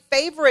played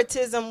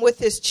favoritism with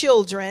his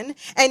children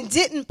and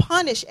didn't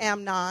punish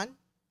Amnon.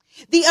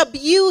 The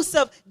abuse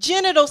of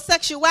genital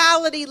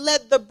sexuality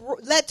led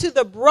to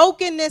the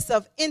brokenness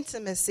of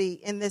intimacy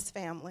in this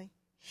family.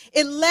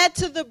 It led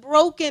to the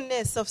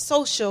brokenness of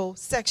social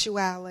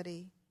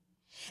sexuality.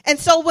 And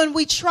so when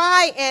we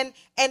try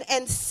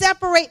and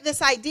separate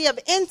this idea of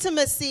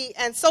intimacy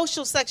and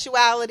social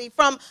sexuality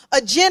from a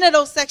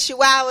genital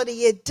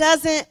sexuality, it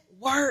doesn't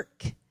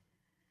work.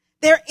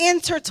 They're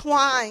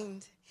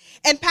intertwined.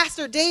 And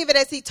Pastor David,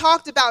 as he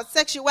talked about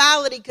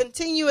sexuality,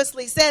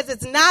 continuously says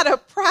it's not a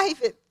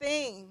private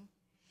thing.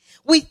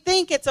 We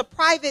think it's a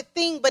private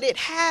thing, but it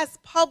has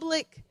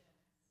public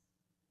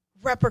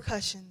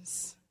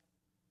repercussions.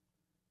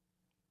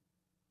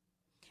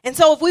 And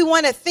so if we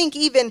want to think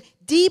even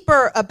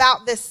deeper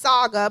about this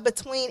saga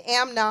between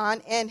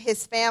Amnon and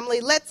his family,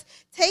 let's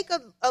take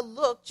a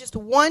look just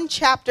one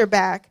chapter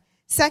back,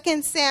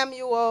 2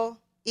 Samuel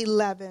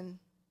 11.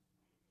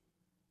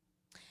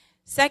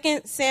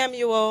 2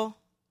 Samuel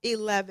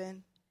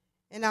 11,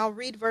 and I'll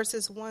read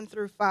verses 1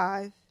 through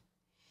 5.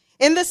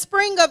 In the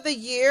spring of the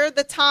year,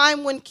 the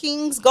time when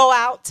kings go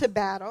out to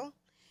battle,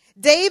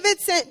 David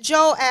sent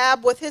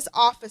Joab with his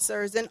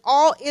officers and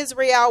all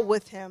Israel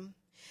with him.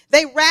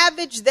 They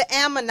ravaged the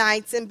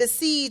Ammonites and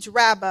besieged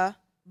Rabbah,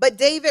 but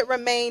David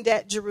remained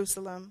at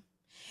Jerusalem.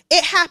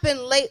 It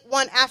happened late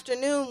one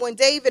afternoon when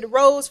David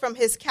rose from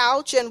his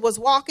couch and was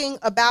walking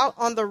about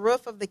on the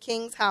roof of the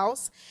king's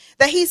house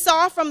that he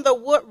saw from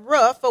the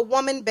roof a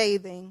woman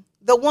bathing.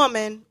 The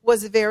woman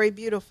was very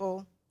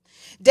beautiful.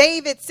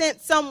 David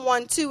sent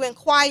someone to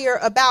inquire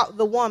about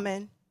the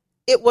woman.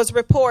 It was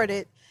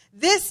reported,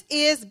 "This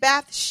is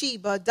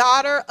Bathsheba,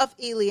 daughter of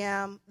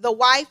Eliam, the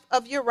wife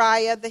of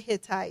Uriah the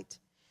Hittite."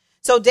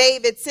 So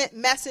David sent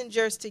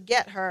messengers to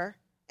get her,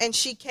 and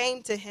she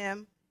came to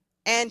him,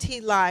 and he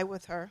lied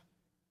with her.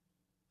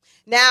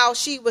 Now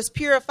she was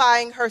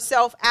purifying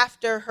herself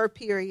after her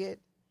period.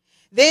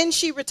 Then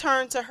she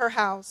returned to her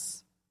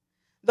house.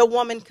 The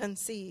woman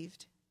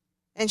conceived,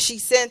 and she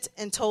sent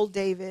and told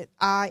David,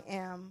 "I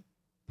am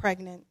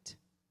pregnant."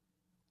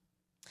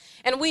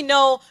 And we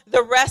know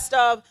the rest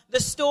of the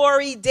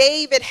story.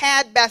 David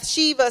had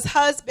Bathsheba's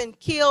husband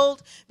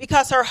killed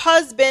because her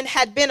husband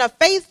had been a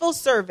faithful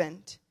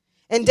servant,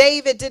 and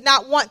David did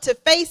not want to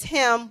face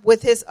him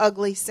with his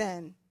ugly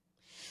sin.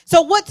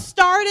 So what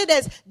started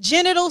as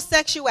genital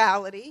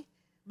sexuality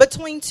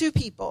between two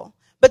people,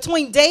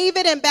 between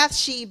David and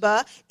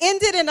Bathsheba,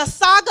 ended in a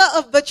saga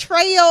of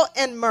betrayal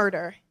and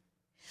murder.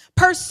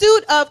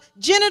 Pursuit of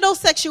genital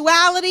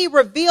sexuality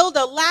revealed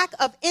a lack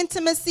of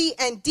intimacy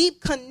and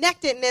deep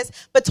connectedness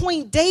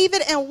between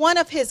David and one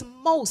of his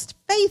most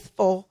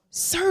faithful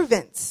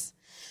servants.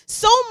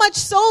 So much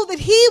so that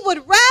he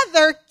would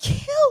rather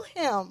kill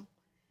him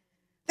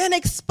than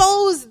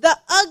expose the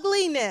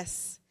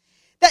ugliness.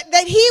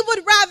 That he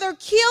would rather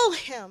kill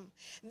him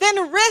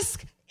than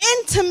risk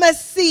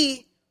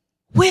intimacy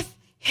with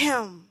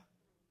him.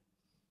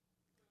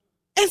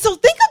 And so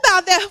think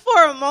about that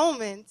for a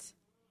moment.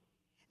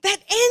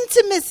 That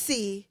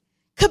intimacy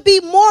could be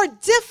more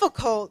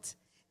difficult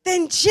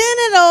than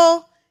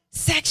genital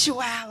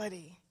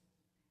sexuality.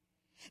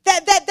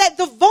 That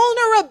the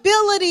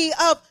vulnerability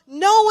of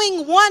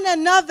knowing one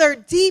another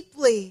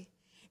deeply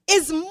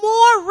is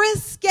more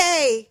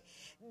risque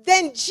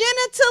than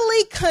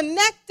genitally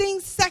connecting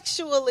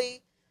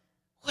sexually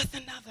with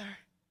another.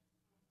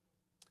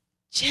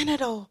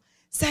 Genital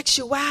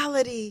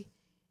sexuality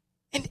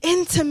and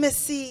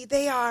intimacy,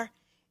 they are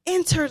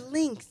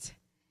interlinked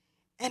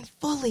and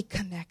fully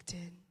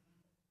connected.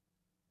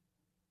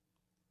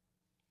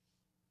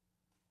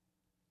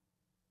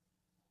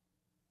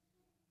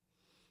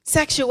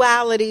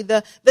 Sexuality,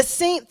 the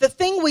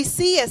thing we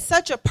see as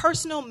such a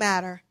personal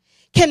matter,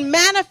 can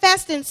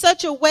manifest in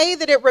such a way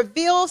that it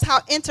reveals how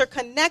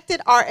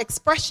interconnected our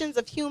expressions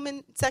of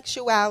human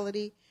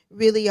sexuality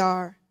really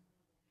are.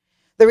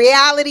 The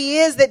reality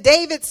is that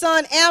David's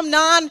son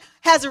Amnon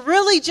has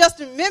really just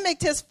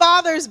mimicked his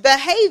father's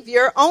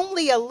behavior,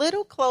 only a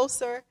little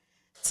closer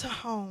to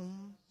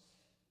home.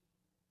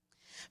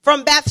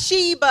 From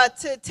Bathsheba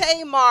to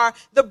Tamar,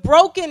 the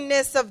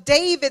brokenness of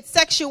David's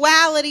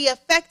sexuality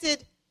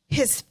affected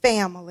his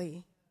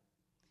family.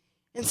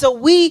 And so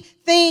we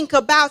think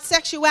about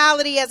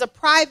sexuality as a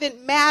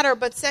private matter,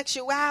 but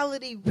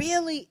sexuality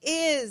really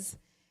is,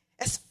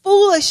 as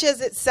foolish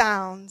as it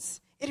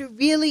sounds, it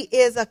really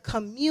is a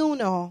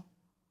communal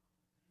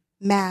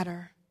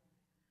matter.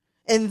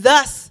 And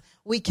thus,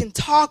 we can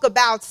talk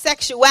about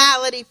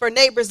sexuality for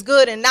neighbor's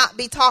good and not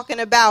be talking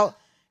about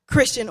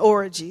Christian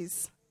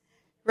orgies,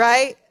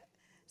 right?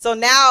 So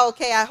now,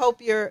 okay, I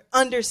hope you're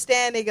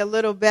understanding a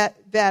little bit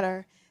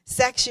better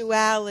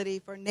sexuality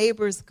for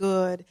neighbor's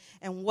good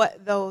and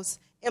what those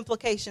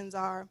implications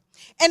are.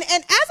 And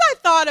as I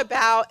thought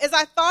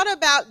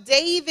about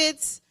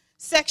David's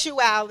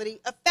sexuality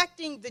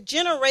affecting the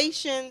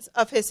generations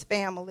of his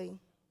family,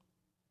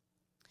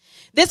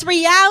 this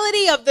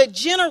reality of the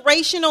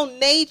generational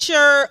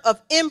nature of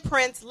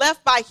imprints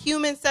left by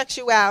human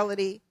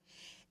sexuality,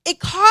 it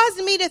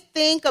caused me to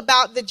think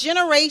about the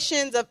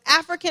generations of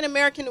African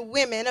American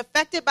women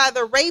affected by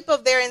the rape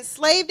of their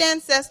enslaved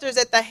ancestors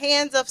at the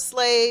hands of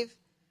slave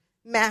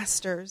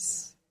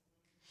masters.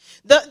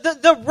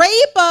 The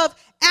rape of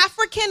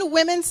African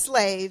women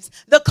slaves,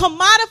 the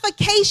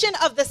commodification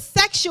of the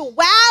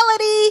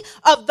sexuality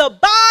of the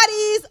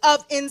bodies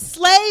of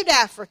enslaved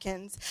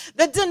Africans,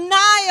 the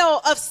denial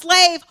of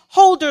slave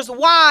holders'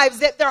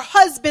 wives that their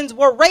husbands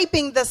were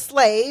raping the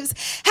slaves,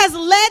 has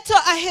led to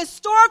a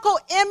historical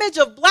image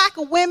of black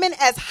women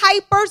as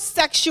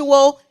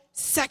hypersexual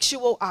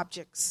sexual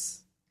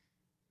objects.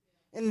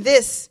 And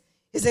this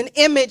is an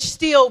image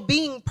still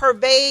being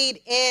pervaded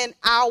in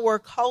our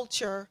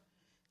culture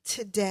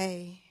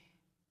today.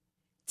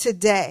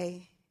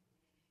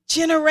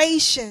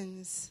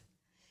 Generations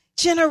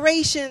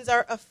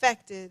are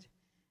affected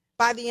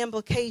by the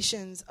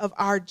implications of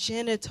our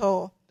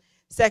genital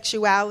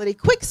sexuality.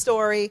 Quick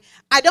story.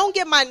 I don't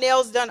get my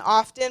nails done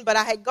often, but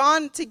I had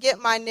gone to get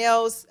my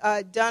nails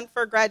done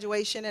for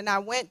graduation, and I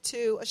went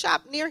to a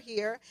shop near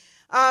here.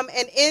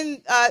 And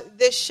in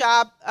this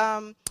shop,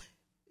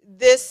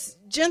 this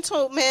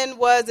gentleman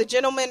was a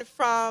gentleman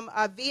from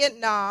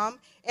Vietnam,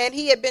 and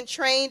he had been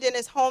trained in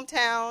his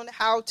hometown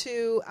how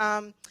to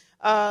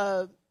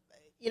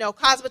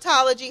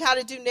cosmetology, how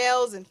to do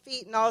nails and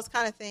feet and all this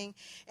kind of thing.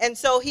 And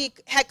so he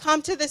had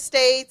come to the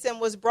States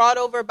and was brought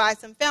over by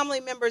some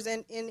family members,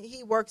 and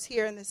he works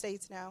here in the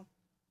States now.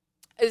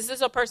 This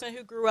is a person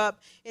who grew up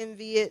in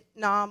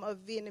Vietnam of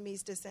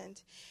Vietnamese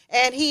descent.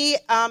 And he,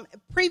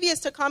 previous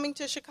to coming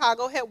to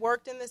Chicago, had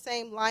worked in the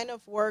same line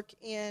of work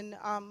in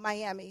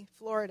Miami,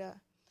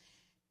 Florida.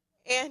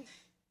 And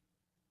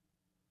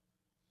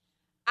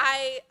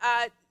I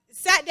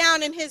sat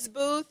down in his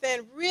booth,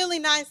 and really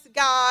nice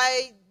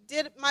guy,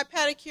 did my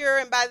pedicure,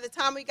 and by the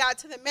time we got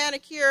to the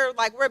manicure,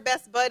 like, we're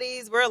best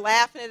buddies, we're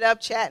laughing it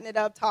up, chatting it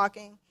up,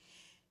 talking.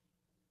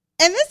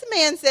 And this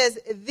man says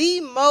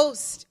the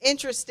most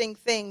interesting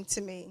thing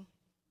to me.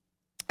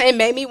 It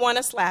made me want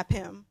to slap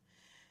him.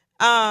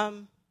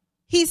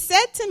 He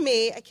said to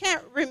me, I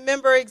can't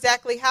remember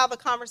exactly how the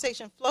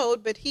conversation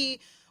flowed, but he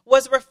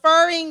was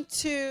referring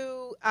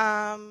to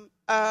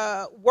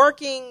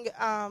working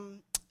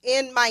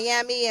in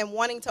Miami and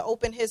wanting to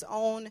open his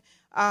own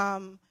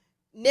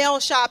nail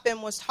shop,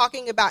 and was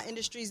talking about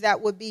industries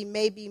that would be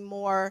maybe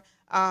more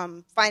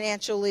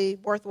financially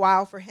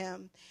worthwhile for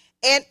him.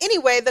 And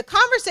anyway, the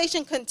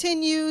conversation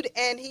continued,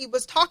 and he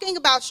was talking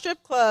about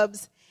strip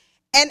clubs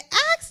and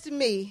asked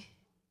me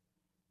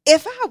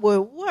if I would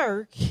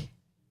work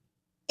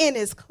in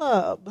his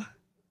club.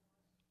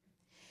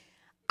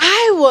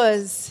 I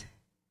was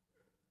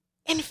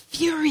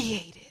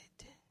infuriated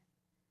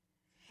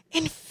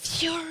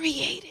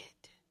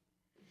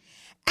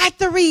at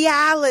the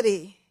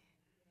reality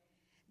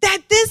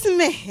that this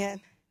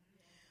man,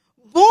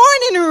 born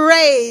and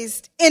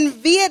raised in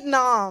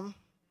Vietnam,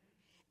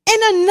 in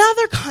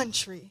another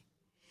country,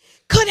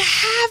 could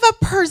have a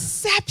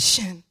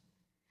perception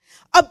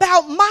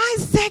about my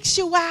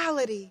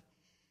sexuality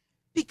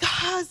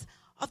because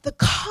of the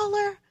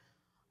color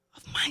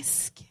of my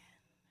skin.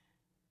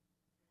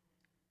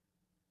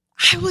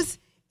 I was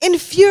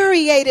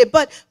infuriated,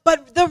 but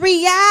the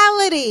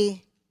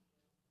reality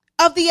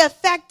of the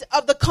effect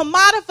of the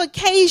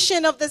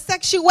commodification of the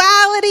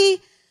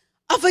sexuality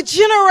of a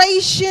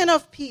generation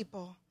of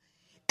people,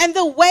 and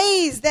the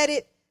ways that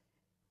it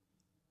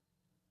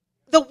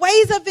the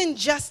ways of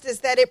injustice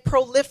that it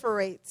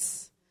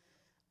proliferates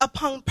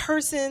upon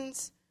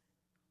persons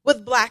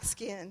with black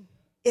skin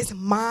is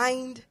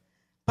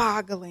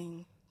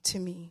mind-boggling to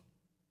me.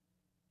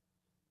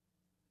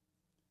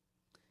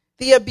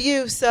 The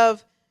abuse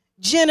of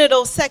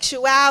genital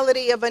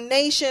sexuality of a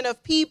nation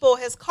of people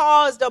has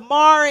caused a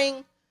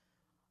marring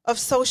of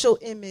social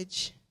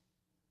image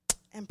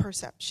and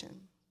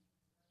perception.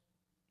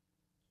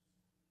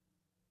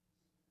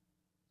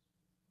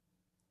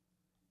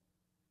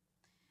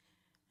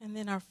 And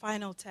then our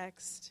final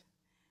text,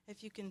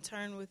 if you can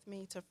turn with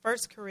me to 1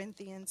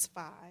 Corinthians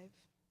 5.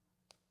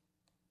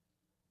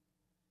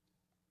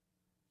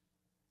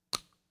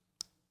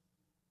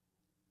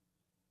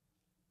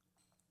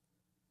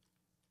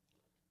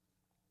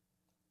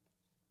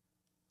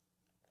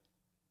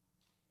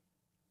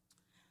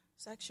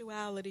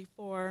 Sexuality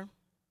for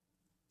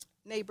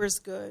neighbor's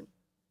good.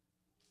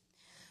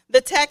 The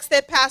text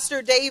that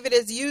Pastor David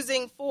is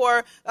using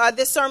for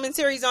this sermon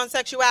series on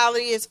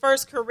sexuality is 1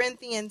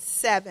 Corinthians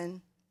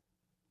 7.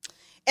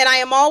 And I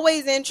am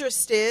always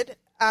interested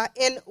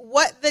in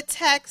what the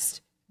text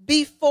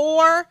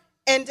before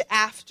and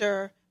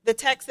after the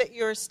text that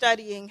you're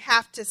studying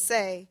have to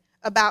say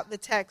about the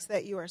text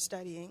that you are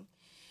studying.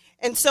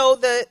 And so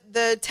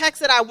the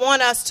text that I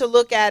want us to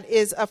look at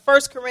is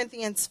 1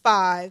 Corinthians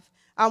 5.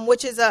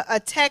 Which is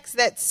a text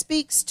that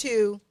speaks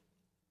to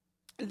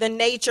the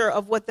nature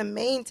of what the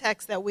main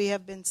text that we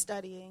have been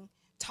studying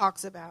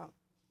talks about.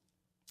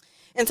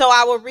 And so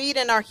I will read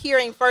in our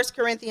hearing 1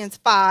 Corinthians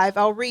 5.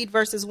 I'll read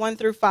verses 1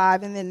 through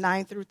 5 and then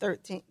 9 through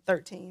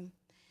 13.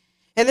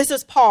 And this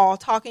is Paul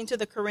talking to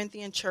the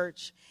Corinthian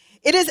church.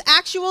 It is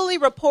actually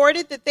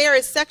reported that there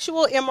is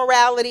sexual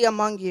immorality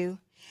among you,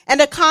 and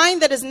a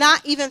kind that is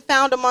not even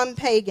found among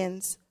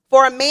pagans.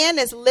 For a man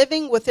is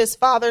living with his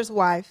father's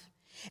wife.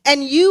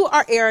 And you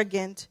are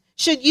arrogant.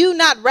 Should you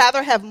not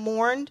rather have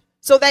mourned,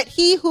 so that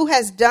he who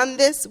has done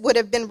this would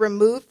have been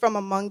removed from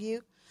among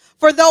you?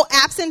 For though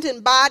absent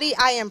in body,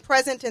 I am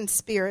present in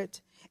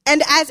spirit.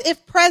 And as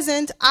if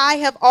present, I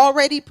have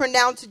already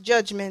pronounced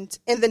judgment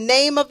in the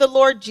name of the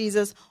Lord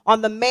Jesus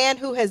on the man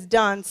who has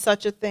done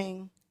such a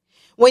thing.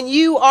 When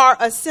you are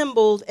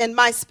assembled and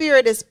my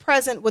spirit is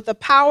present with the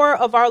power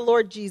of our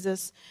Lord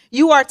Jesus,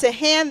 you are to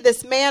hand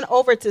this man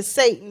over to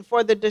Satan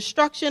for the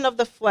destruction of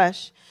the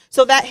flesh,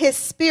 so that his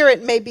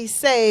spirit may be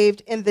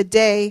saved in the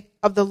day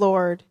of the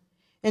Lord.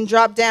 And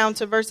drop down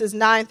to verses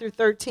 9 through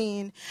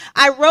 13.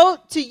 I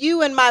wrote to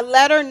you in my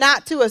letter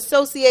not to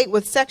associate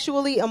with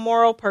sexually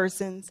immoral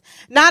persons,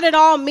 not at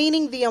all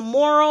meaning the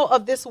immoral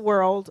of this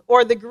world,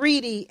 or the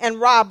greedy and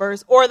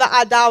robbers, or the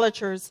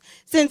idolaters,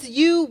 since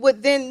you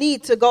would then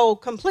need to go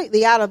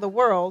completely out of the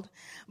world.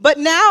 But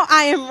now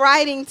I am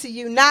writing to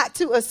you not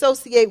to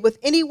associate with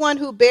anyone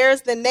who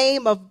bears the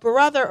name of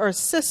brother or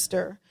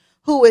sister,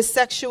 who is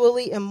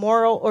sexually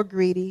immoral or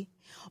greedy,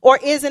 or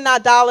is an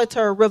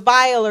idolater,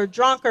 reviler,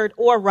 drunkard,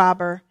 or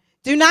robber.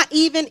 Do not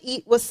even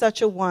eat with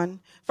such a one.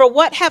 For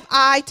what have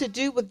I to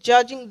do with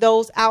judging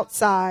those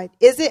outside?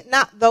 Is it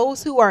not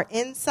those who are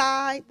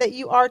inside that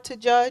you are to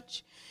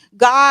judge?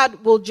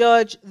 God will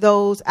judge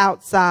those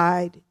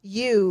outside.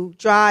 You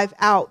drive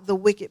out the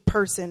wicked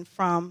person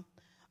from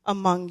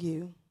among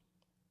you.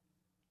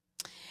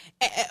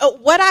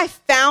 What I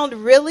found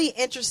really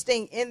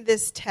interesting in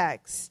this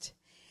text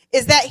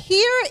is that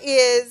here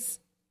is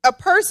a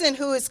person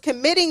who is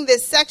committing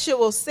this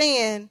sexual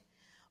sin,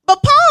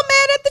 but Paul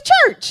mad at the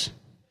church.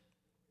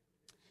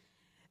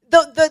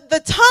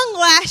 The tongue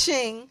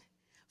lashing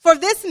for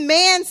this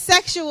man's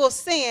sexual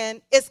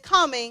sin is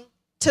coming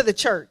to the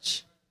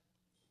church.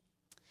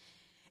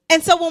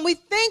 And so when we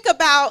think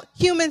about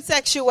human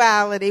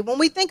sexuality, when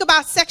we think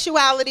about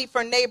sexuality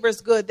for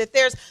neighbor's good, that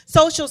there's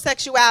social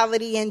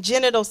sexuality and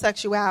genital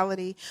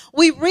sexuality,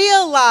 we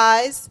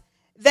realize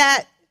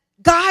that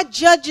God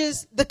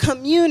judges the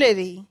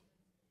community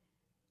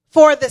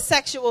for the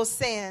sexual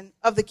sin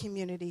of the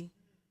community.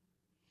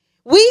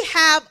 We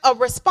have a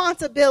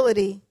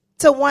responsibility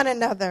to one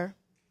another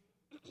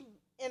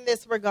in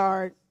this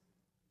regard.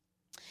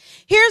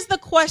 Here's the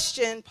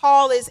question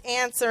Paul is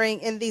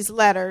answering in these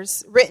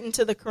letters written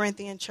to the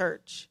Corinthian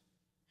church.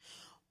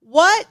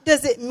 What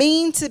does it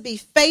mean to be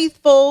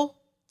faithful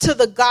to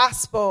the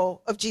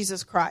gospel of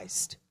Jesus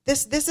Christ?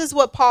 This is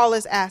what Paul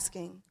is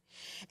asking.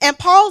 And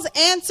Paul's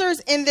answers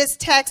in this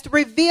text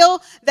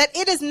reveal that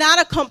it is not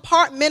a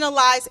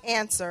compartmentalized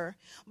answer,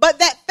 but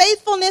that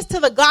faithfulness to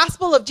the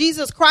gospel of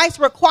Jesus Christ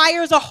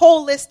requires a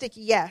holistic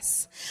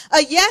yes.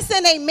 A yes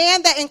and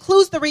amen that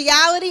includes the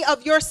reality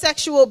of your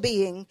sexual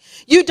being.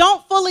 You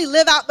don't fully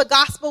live out the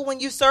gospel when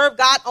you serve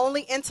God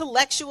only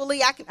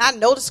intellectually. I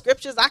know the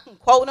scriptures, I can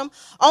quote them.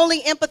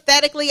 Only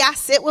empathetically, I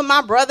sit with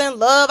my brother in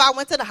love. I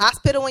went to the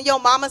hospital when your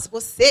mama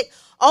was sick.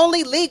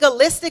 Only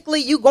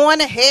legalistically, you going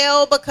to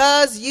hell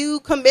because you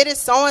committed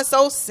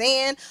so-and-so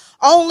sin.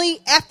 Only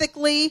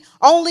ethically,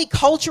 only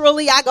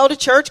culturally, I go to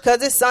church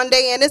because it's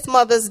Sunday and it's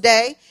Mother's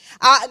Day.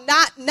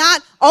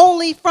 Not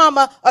only from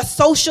a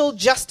social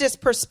justice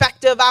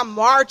perspective, I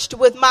marched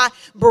with my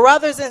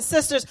brothers and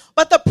sisters,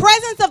 but the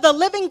presence of the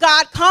living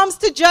God comes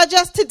to judge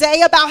us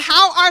today about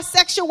how our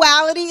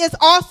sexuality is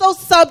also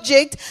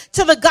subject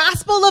to the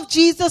gospel of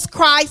Jesus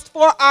Christ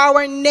for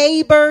our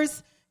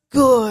neighbor's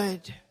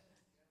good.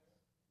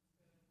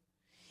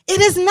 It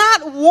is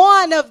not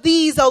one of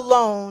these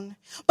alone,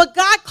 but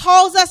God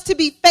calls us to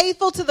be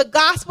faithful to the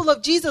gospel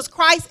of Jesus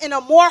Christ in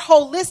a more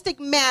holistic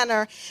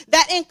manner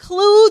that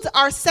includes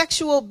our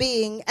sexual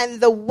being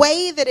and the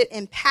way that it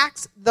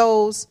impacts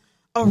those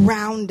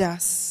around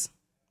us.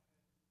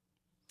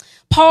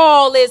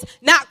 Paul is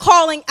not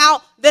calling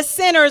out the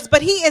sinners,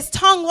 but he is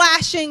tongue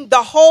lashing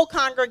the whole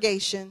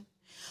congregation.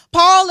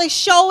 Paul is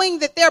showing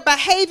that their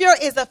behavior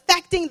is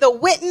affecting the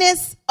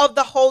witness of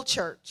the whole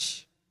church.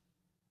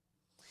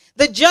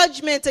 The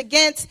judgment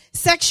against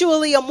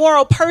sexually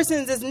immoral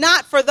persons is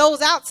not for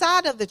those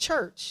outside of the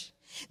church.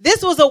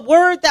 This was a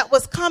word that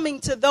was coming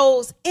to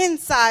those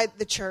inside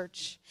the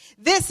church.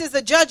 This is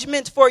a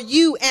judgment for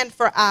you and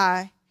for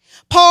I.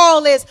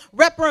 Paul is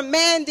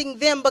reprimanding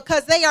them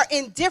because they are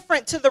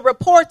indifferent to the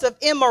reports of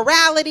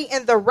immorality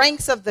in the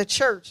ranks of the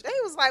church. They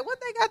was like, what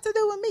they got to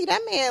do with me?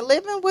 That man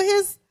living with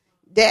his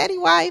daddy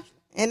wife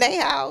in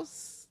their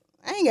house.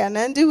 I ain't got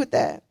nothing to do with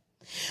that.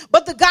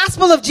 But the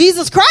gospel of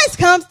Jesus Christ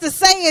comes to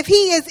say if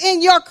he is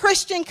in your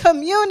Christian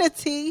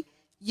community,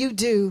 you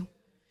do.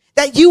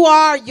 That you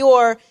are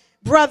your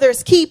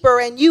brother's keeper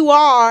and you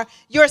are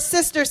your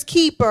sister's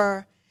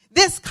keeper.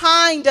 This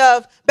kind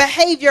of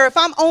behavior, if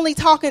I'm only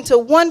talking to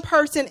one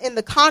person in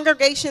the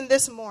congregation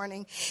this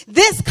morning,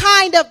 this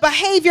kind of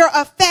behavior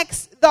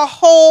affects the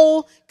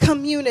whole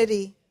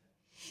community.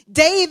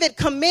 David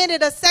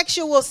committed a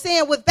sexual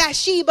sin with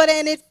Bathsheba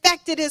and it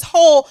affected his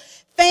whole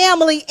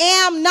family.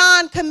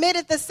 Amnon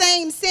committed the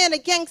same sin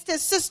against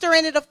his sister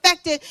and it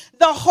affected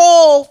the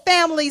whole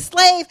family.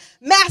 Slave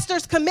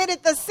masters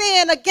committed the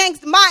sin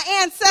against my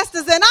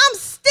ancestors and I'm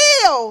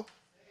still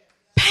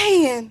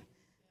paying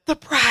the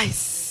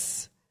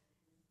price.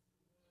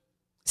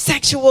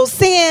 Sexual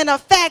sin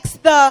affects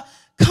the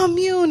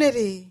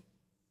community.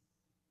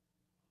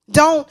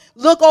 Don't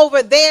look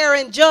over there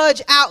and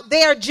judge out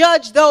there.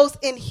 Judge those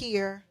in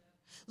here.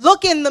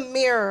 Look in the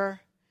mirror.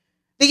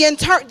 The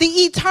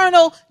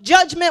eternal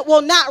judgment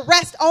will not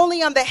rest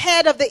only on the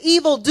head of the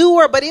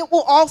evildoer, but it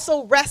will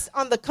also rest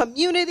on the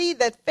community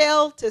that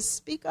failed to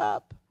speak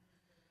up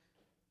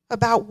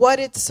about what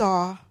it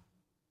saw,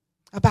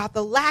 about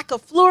the lack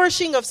of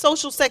flourishing of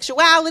social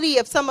sexuality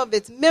of some of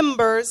its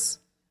members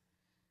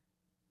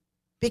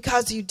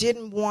because you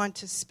didn't want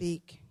to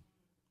speak.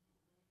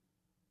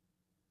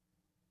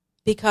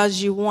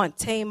 Because you want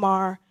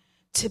Tamar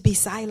to be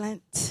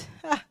silent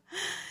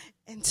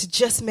and to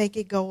just make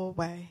it go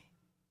away.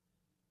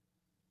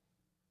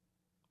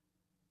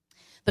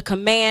 The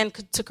command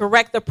to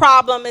correct the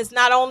problem is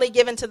not only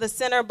given to the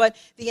sinner, but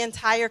the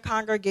entire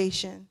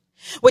congregation,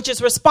 which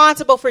is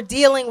responsible for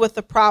dealing with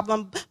the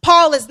problem.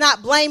 Paul is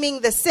not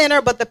blaming the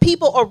sinner, but the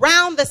people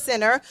around the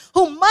sinner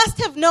who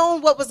must have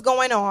known what was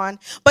going on,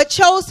 but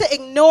chose to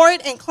ignore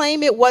it and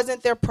claim it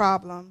wasn't their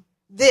problem.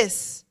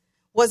 This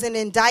was an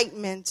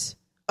indictment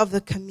of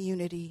the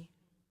community,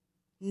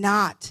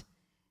 not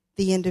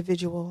the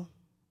individual.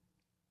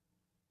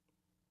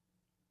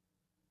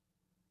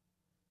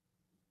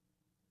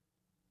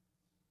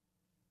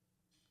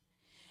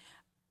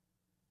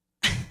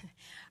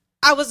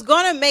 I was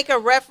going to make a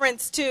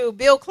reference to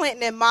Bill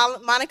Clinton and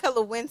Monica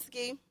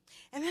Lewinsky.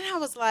 And then I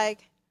was like,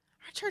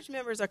 our church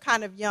members are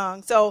kind of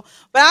young. But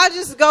I'll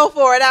just go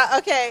for it.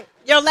 Okay.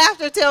 Your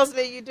laughter tells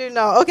me you do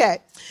know. Okay.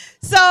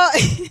 So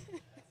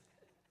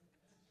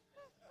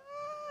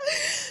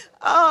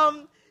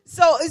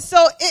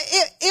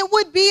it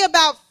would be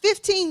about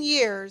 15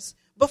 years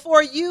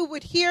before you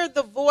would hear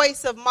the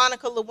voice of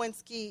Monica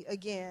Lewinsky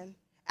again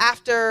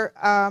after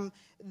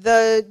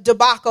the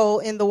debacle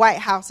in the White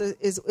House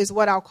is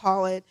what I'll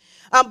call it.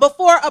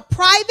 Before a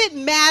private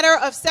matter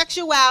of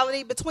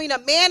sexuality between a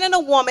man and a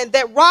woman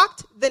that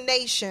rocked the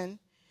nation,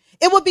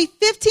 it would be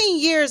 15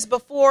 years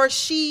before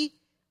she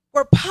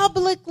were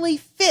publicly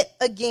fit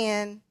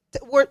again,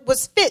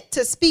 was fit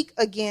to speak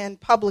again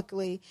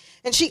publicly.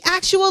 And she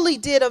actually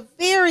did a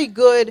very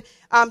good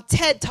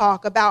TED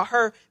Talk about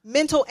her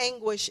mental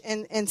anguish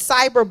and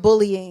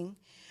cyberbullying.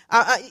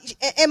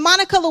 And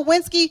Monica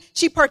Lewinsky,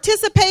 she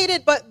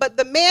participated, but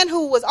the man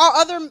who was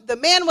the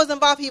man was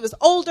involved. He was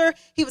older.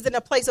 He was in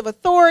a place of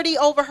authority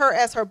over her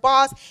as her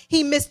boss.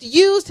 He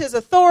misused his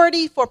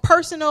authority for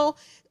personal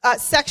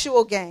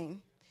sexual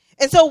gain.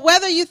 And so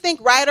whether you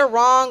think right or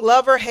wrong,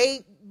 love or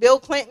hate Bill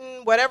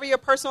Clinton, whatever your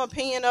personal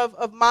opinion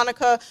of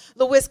Monica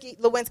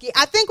Lewinsky,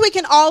 I think we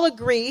can all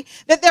agree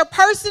that their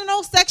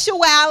personal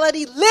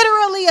sexuality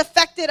literally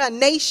affected a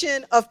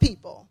nation of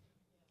people.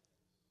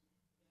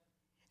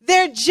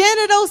 Their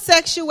genital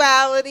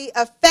sexuality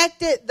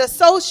affected the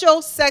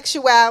social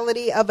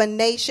sexuality of a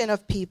nation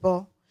of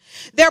people.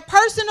 Their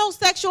personal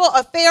sexual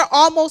affair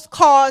almost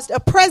caused a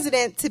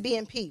president to be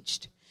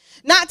impeached.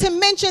 Not to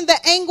mention the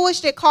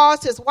anguish that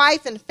caused his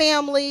wife and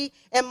family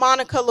and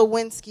Monica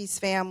Lewinsky's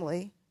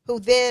family, who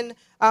then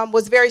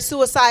was very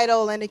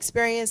suicidal and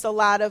experienced a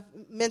lot of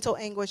mental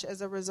anguish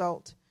as a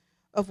result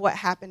of what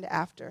happened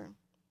after.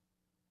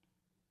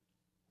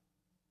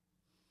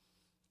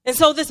 And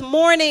so this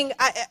morning,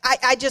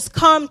 I just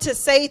come to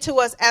say to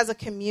us as a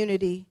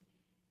community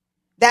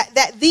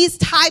that these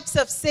types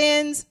of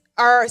sins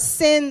are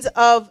sins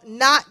of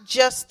not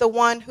just the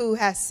one who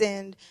has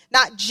sinned,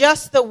 not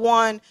just the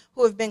one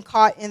who have been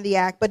caught in the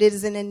act, but it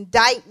is an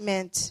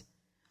indictment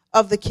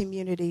of the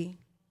community.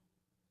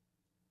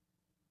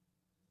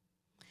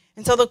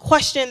 And so the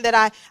question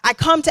that I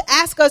come to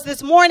ask us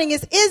this morning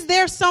is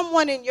there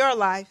someone in your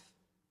life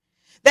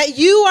that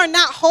you are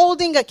not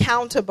holding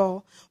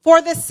accountable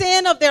for the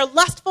sin of their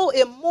lustful,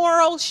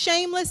 immoral,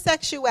 shameless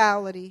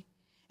sexuality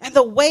and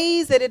the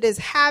ways that it is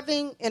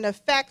having an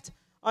effect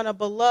on a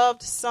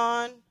beloved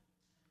son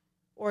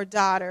or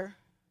daughter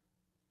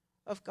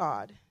of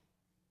God?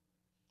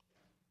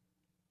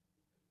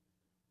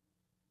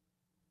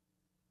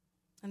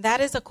 And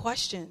that is a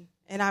question.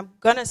 And I'm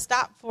going to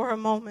stop for a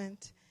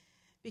moment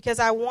because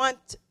I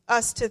want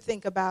us to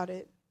think about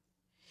it.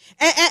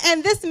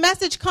 And this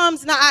message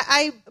comes, now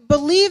I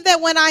believe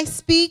that when I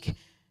speak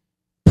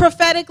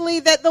prophetically,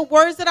 that the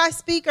words that I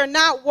speak are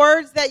not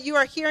words that you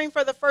are hearing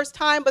for the first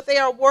time, but they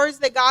are words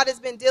that God has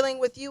been dealing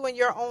with you in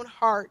your own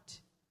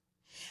heart.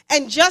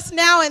 And just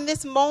now in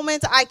this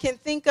moment, I can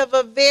think of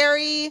a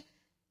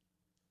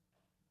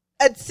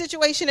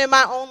situation in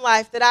my own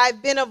life that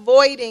I've been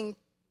avoiding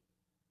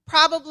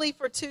probably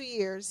for 2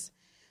 years,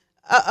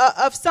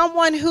 of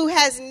someone who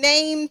has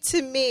named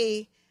to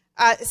me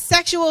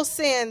sexual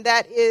sin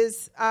that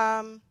is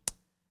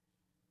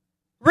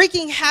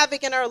wreaking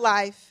havoc in her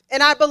life.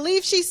 And I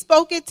believe she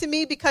spoke it to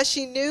me because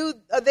she knew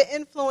the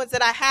influence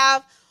that I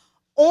have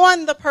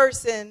on the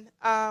person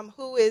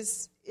who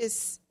is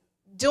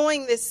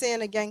doing this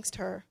sin against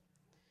her.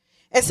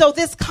 And so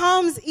this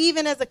comes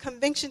even as a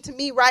conviction to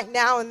me right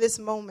now in this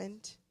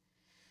moment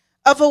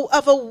of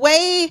a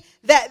way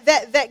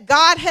that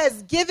God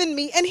has given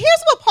me. And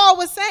here's what Paul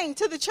was saying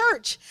to the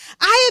church.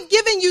 I have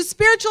given you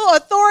spiritual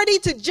authority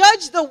to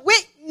judge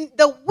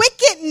the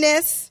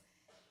wickedness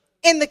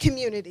in the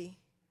community.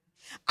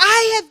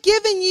 I have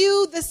given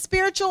you the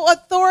spiritual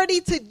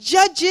authority to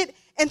judge it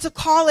and to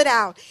call it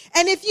out.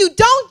 And if you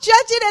don't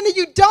judge it and if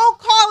you don't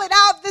call it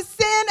out, the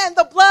sin and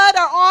the blood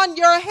are on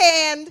your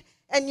hand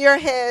and your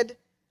head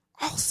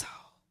also,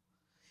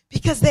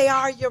 because they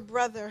are your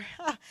brother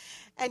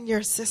and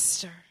your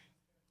sister.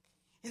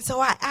 And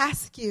so I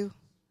ask you,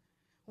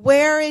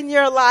 where in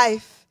your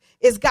life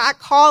is God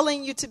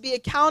calling you to be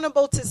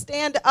accountable, to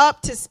stand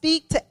up, to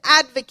speak, to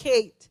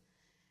advocate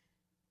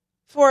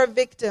for a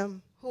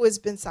victim who has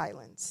been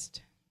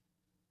silenced?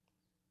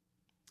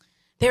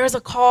 There is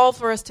a call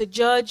for us to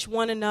judge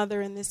one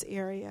another in this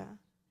area.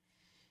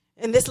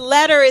 And this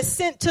letter is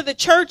sent to the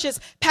church as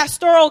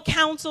pastoral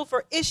counsel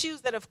for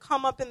issues that have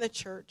come up in the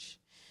church.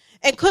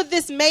 And could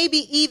this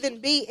maybe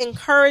even be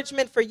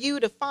encouragement for you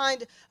to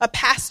find a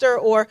pastor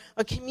or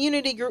a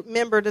community group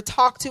member to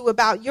talk to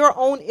about your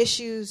own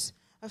issues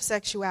of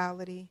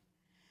sexuality?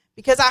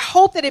 Because I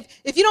hope that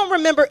if you don't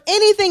remember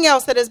anything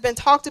else that has been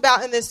talked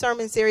about in this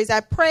sermon series,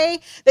 I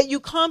pray that you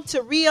come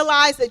to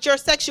realize that your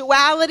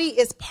sexuality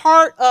is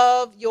part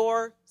of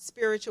your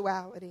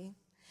spirituality.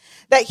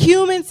 That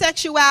human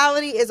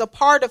sexuality is a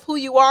part of who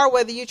you are,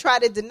 whether you try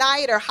to deny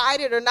it or hide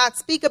it or not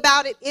speak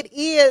about it. It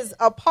is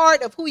a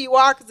part of who you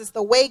are because it's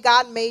the way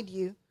God made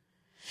you.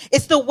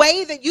 It's the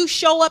way that you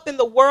show up in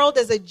the world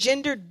as a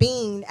gendered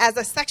being, as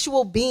a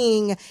sexual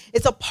being.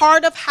 It's a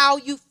part of how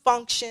you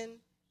function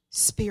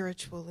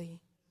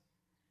spiritually.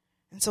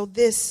 And so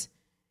this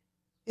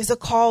is a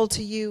call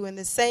to you in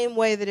the same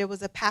way that it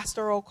was a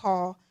pastoral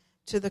call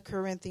to the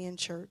Corinthian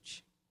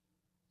church.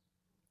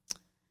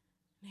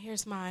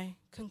 Here's my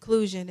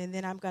conclusion, and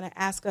then I'm going to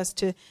ask us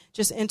to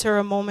just enter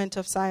a moment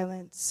of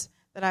silence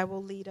that I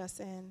will lead us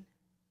in.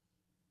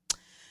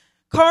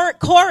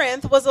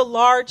 Corinth was a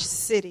large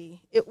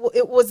city. It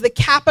was the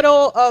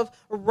capital of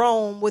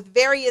Rome, with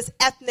various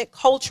ethnic,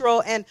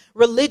 cultural, and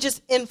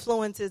religious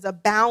influences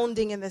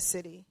abounding in the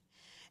city.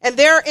 And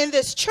there in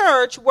this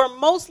church were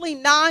mostly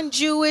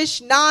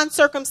non-Jewish,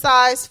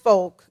 non-circumcised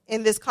folk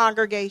in this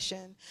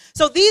congregation.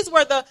 So these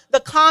were the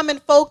common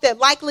folk that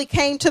likely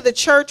came to the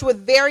church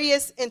with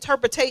various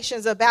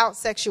interpretations about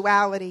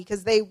sexuality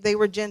because they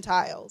were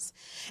Gentiles.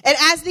 And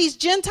as these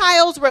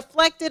Gentiles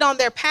reflected on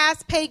their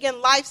past pagan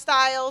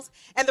lifestyles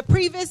and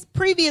the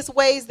previous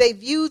ways they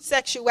viewed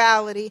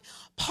sexuality,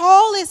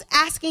 Paul is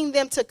asking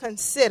them to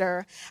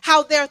consider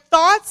how their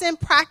thoughts and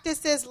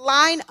practices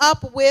line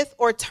up with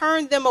or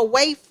turn them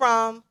away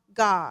from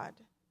God.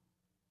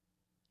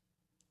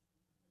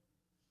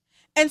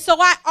 And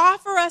so I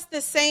offer us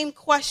the same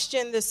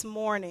question this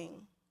morning.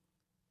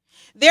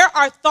 There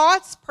are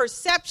thoughts,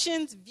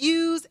 perceptions,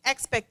 views,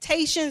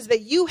 expectations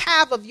that you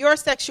have of your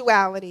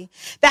sexuality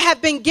that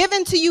have been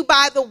given to you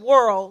by the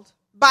world,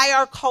 by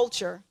our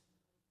culture.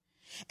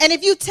 And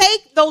if you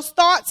take those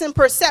thoughts and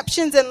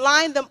perceptions and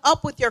line them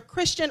up with your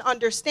Christian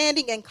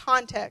understanding and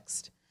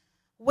context,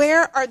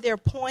 where are their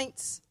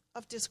points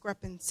of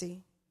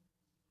discrepancy?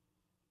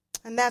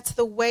 And that's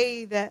the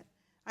way that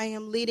I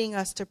am leading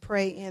us to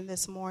pray in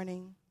this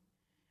morning.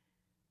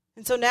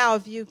 And so now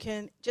if you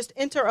can just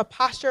enter a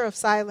posture of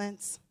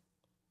silence,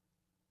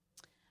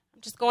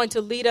 I'm just going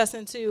to lead us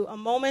into a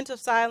moment of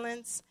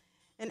silence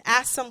and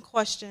ask some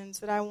questions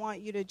that I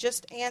want you to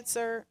just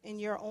answer in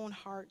your own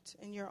heart,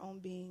 in your own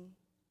being.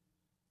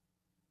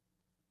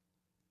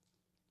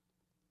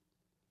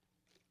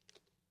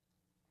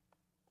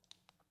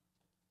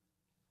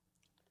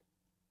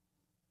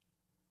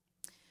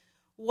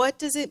 What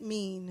does it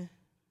mean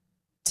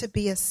to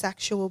be a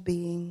sexual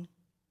being?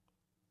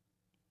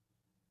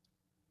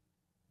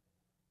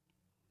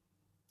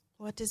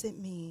 What does it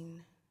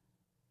mean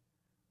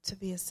to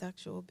be a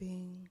sexual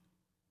being?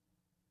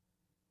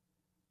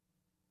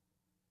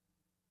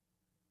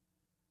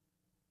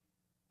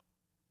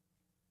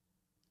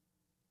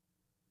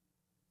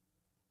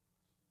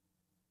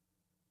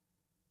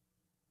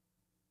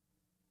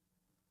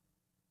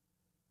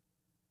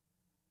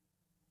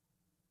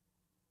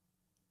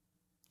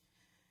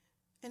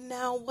 And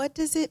now, what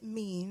does it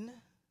mean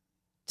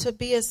to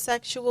be a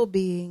sexual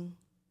being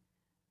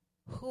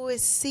who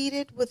is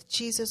seated with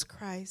Jesus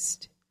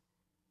Christ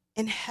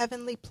in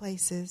heavenly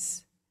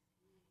places,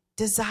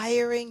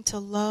 desiring to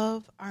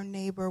love our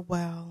neighbor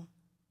well?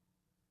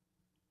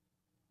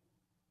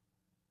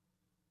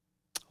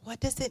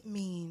 What does it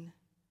mean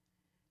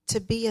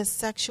to be a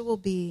sexual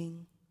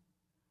being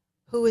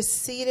who is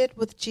seated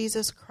with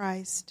Jesus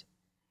Christ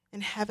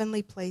in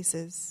heavenly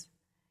places,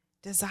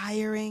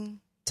 desiring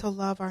to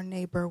love our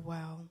neighbor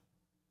well?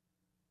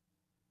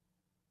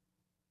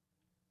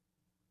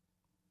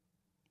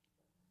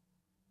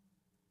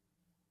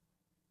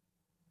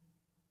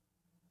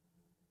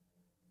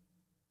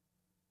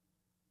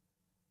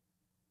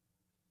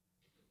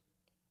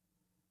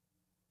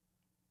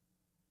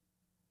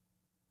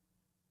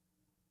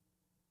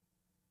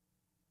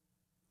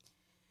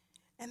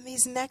 In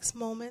these next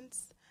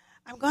moments,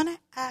 I'm going to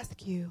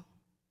ask you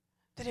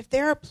that if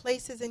there are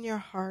places in your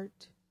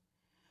heart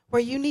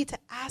where you need to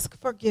ask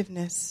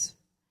forgiveness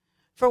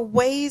for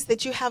ways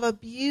that you have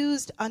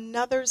abused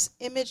another's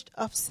image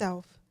of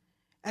self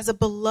as a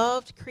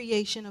beloved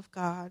creation of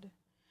God,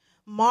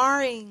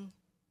 marring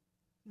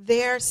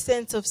their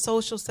sense of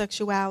social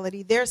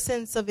sexuality, their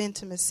sense of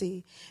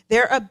intimacy,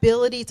 their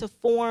ability to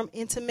form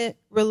intimate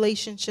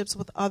relationships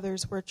with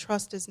others where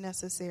trust is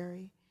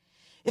necessary.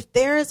 If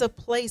there is a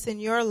place in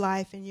your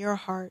life, in your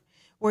heart,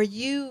 where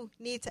you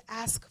need to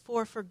ask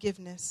for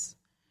forgiveness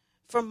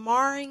for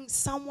marring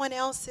someone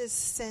else's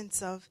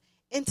sense of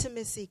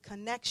intimacy,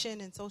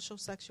 connection, and social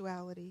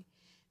sexuality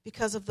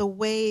because of the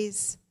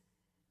ways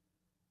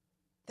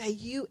that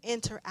you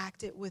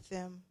interacted with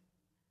them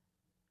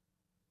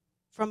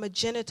from a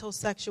genital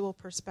sexual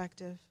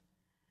perspective,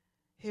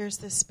 here's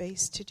the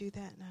space to do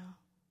that now.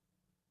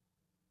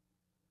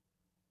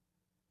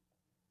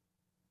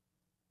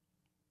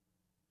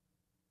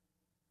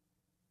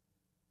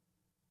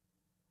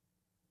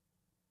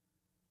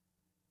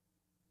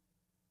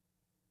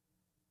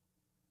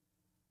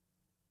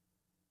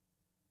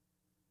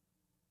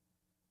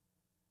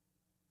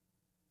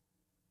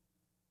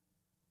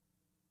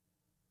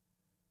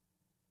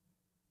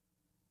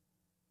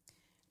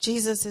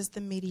 Jesus is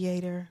the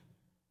mediator.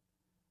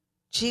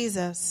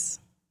 Jesus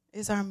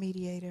is our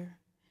mediator.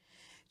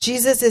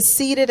 Jesus is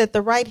seated at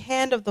the right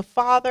hand of the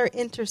Father,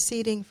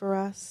 interceding for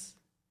us,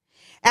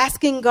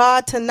 asking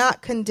God to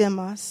not condemn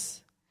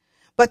us,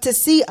 but to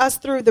see us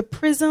through the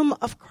prism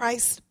of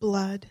Christ's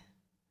blood.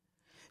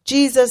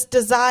 Jesus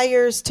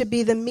desires to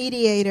be the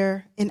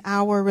mediator in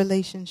our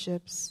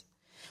relationships,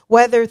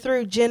 whether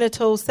through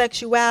genital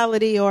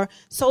sexuality or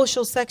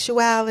social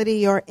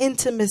sexuality or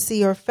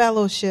intimacy or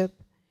fellowship.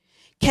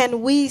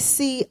 Can we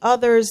see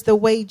others the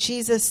way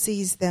Jesus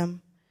sees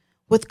them,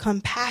 with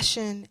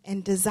compassion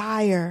and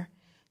desire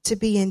to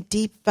be in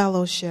deep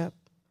fellowship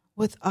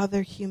with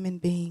other human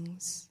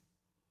beings?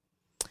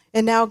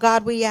 And now,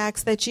 God, we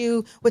ask that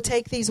you would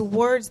take these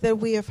words that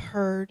we have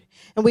heard,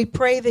 and we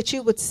pray that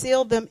you would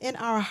seal them in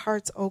our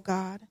hearts, oh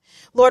God.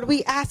 Lord,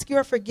 we ask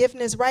your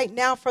forgiveness right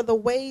now for the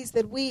ways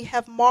that we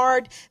have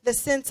marred the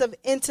sense of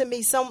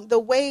intimacy,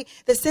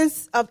 the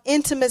sense of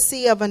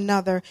intimacy of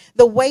another,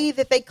 the way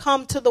that they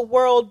come to the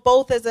world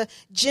both as a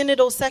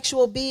genital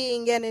sexual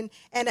being and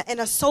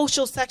a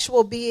social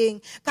sexual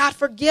being. God,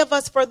 forgive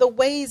us for the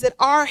ways that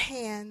our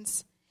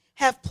hands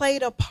have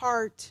played a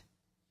part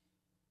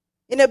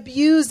in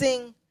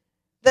abusing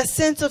the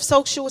sense of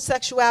social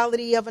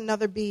sexuality of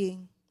another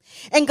being.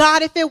 And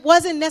God, if it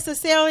wasn't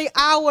necessarily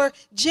our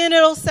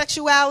genital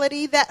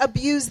sexuality that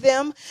abused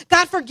them,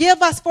 God,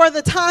 forgive us for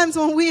the times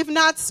when we have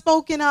not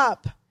spoken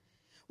up,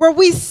 where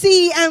we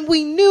see and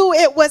we knew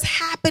it was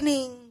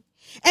happening,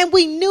 and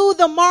we knew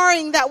the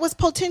marring that was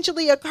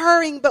potentially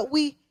occurring, but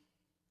we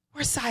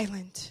were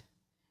silent.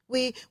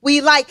 We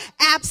like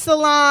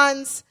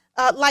Absalom's,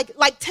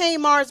 like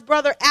Tamar's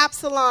brother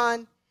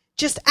Absalom,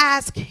 just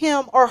ask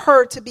him or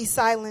her to be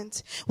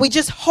silent. We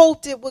just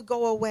hoped it would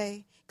go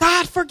away.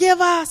 God,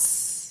 forgive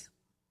us.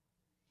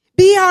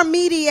 Be our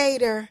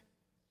mediator.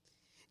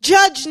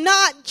 Judge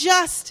not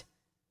just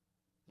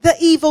the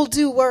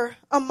evildoer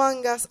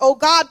among us, oh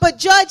God, but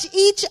judge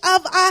each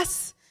of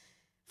us.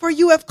 For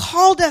you have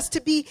called us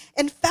to be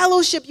in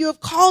fellowship. You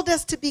have called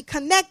us to be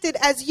connected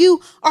as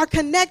you are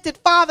connected,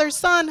 Father,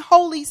 Son,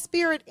 Holy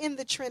Spirit in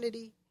the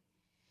Trinity.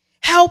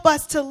 Help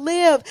us to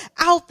live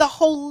out the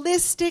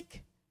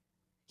holistic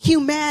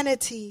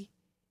humanity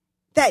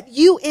that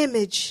you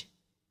image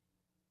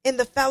in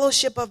the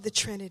fellowship of the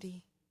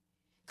Trinity.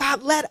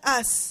 God, let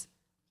us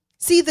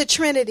see the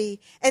Trinity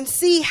and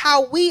see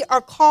how we are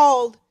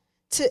called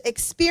to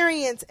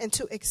experience and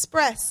to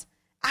express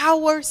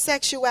our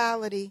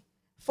sexuality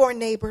for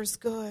neighbor's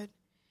good.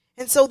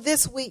 And so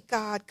this week,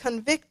 God,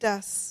 convict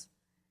us,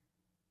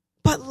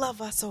 but love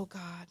us, oh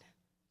God,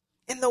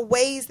 in the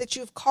ways that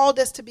you've called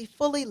us to be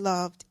fully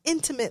loved,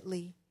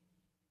 intimately,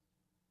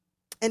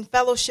 in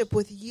fellowship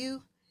with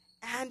you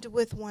and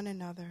with one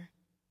another.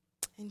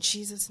 In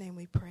Jesus' name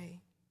we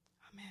pray.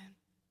 Amen.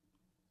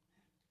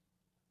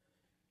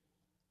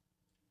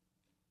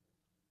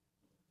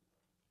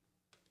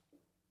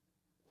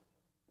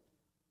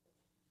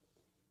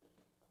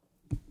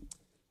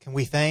 Can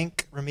we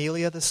thank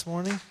Ramelia this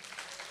morning?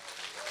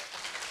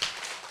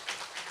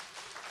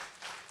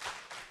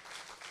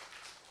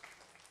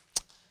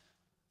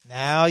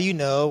 Now you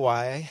know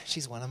why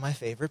she's one of my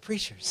favorite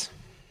preachers.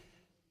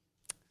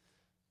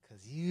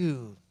 Because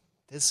you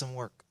did some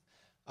work.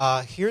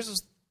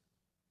 Here's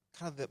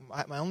kind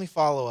of my only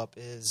follow-up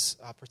is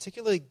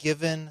particularly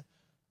given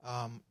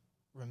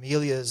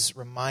Ramelia's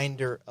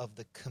reminder of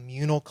the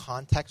communal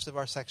context of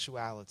our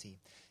sexuality.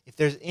 If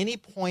there's any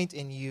point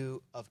in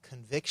you of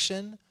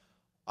conviction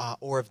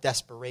or of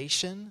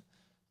desperation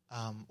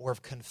or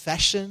of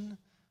confession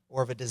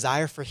or of a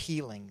desire for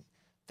healing,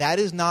 that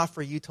is not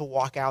for you to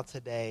walk out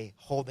today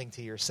holding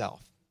to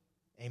yourself.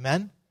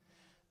 Amen?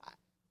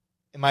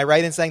 Am I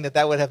right in saying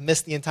that would have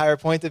missed the entire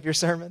point of your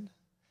sermon?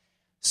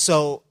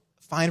 So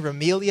find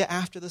Ramelia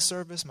after the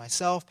service,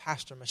 myself,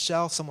 Pastor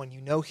Michelle, someone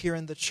you know here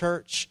in the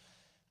church,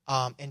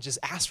 and just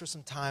ask for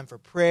some time for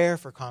prayer,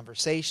 for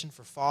conversation,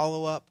 for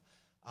follow-up.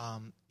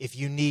 If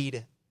you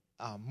need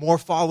more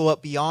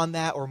follow-up beyond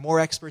that or more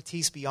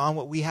expertise beyond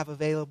what we have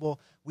available,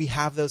 we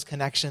have those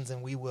connections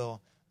and we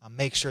will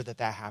make sure that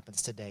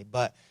happens today.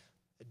 But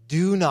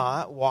do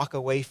not walk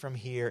away from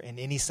here in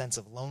any sense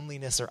of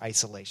loneliness or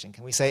isolation.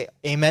 Can we say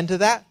amen to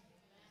that?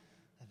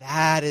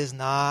 That is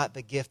not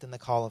the gift and the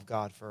call of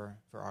God for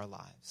our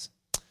lives.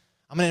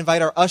 I'm going to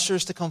invite our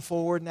ushers to come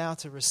forward now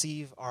to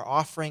receive our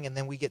offering, and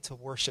then we get to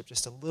worship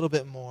just a little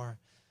bit more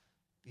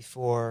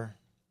before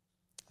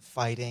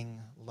fighting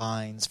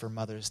lines for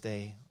Mother's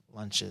Day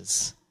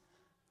lunches.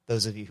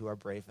 Those of you who are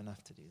brave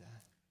enough to do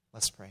that.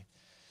 Let's pray.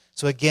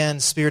 So again,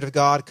 Spirit of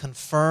God,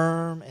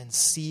 confirm and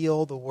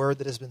seal the word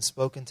that has been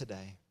spoken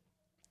today.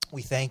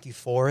 We thank you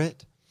for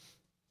it.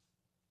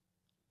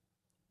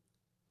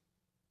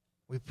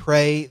 We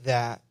pray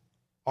that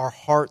our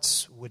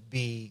hearts would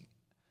be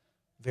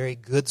very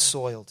good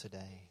soil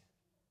today,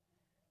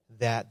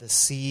 that the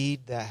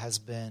seed that has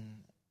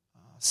been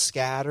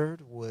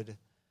scattered would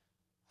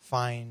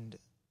find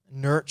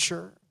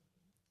nurture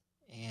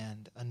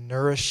and a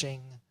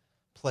nourishing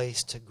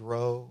place to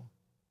grow,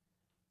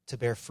 to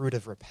bear fruit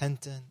of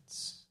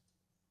repentance,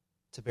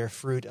 to bear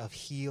fruit of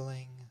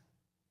healing,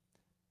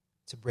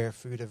 to bear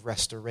fruit of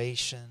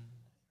restoration,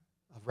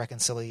 of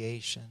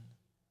reconciliation,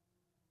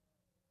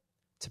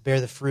 to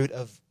bear the fruit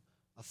of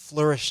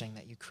flourishing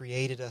that you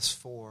created us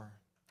for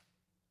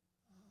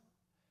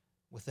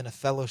within a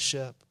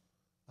fellowship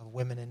of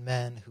women and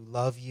men who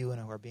love you and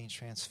who are being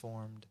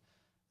transformed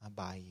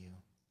by you.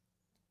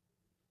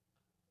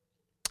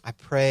 I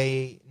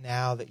pray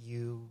now that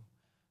you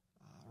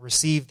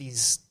receive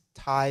these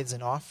tithes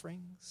and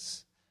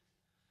offerings,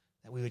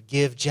 that we would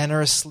give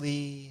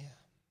generously.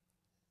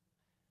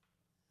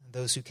 And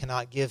those who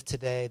cannot give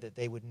today, that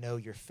they would know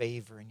your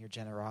favor and your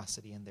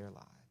generosity in their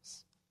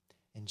lives.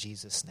 In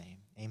Jesus' name,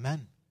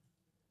 amen.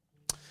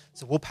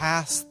 So we'll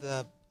pass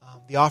the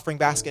offering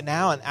basket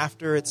now, and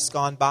after it's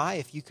gone by,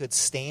 if you could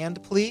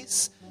stand,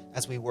 please,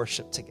 as we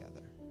worship together.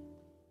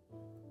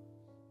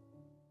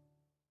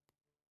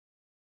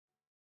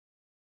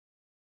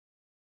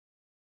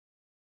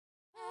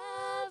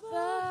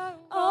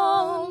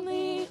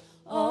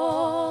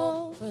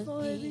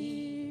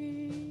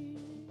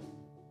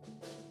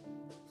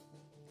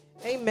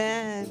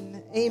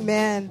 Amen.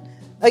 Amen.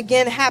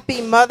 Again,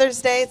 happy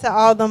Mother's Day to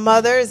all the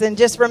mothers. And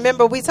just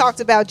remember, we talked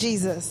about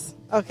Jesus,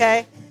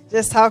 okay?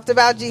 Just talked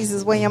about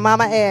Jesus when your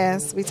mama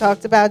asked. We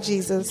talked about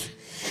Jesus.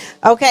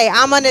 Okay,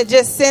 I'm going to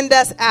just send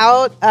us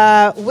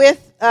out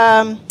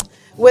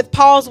with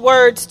Paul's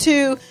words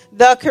to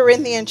the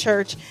Corinthian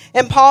church.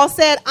 And Paul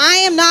said, I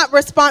am not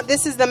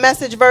this is the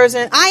Message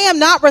version. I am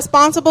not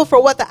responsible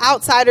for what the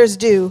outsiders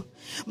do.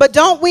 But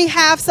don't we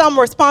have some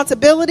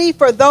responsibility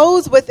for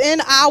those within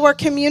our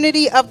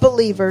community of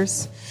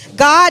believers?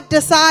 God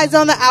decides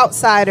on the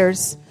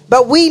outsiders.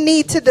 But we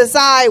need to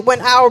decide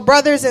when our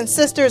brothers and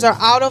sisters are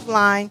out of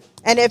line,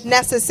 and if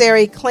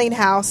necessary, clean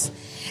house.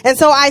 And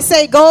so I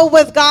say, go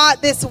with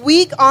God this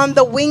week on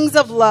the wings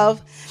of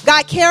love.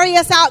 God, carry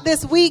us out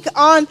this week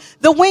on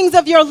the wings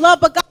of your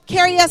love, but God,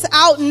 carry us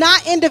out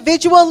not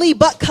individually,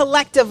 but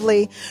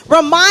collectively.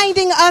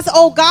 Reminding us,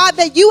 oh God,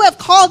 that you have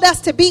called us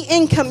to be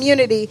in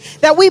community,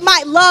 that we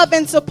might love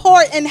and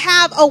support and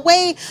have a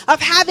way of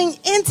having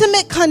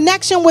intimate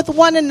connection with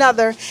one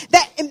another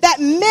that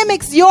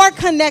mimics your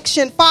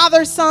connection,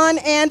 Father, Son,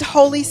 and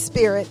Holy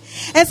Spirit.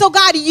 And so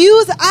God,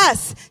 use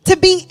us to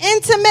be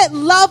intimate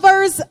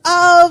lovers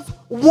of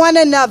one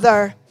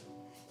another.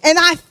 And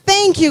I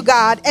thank you,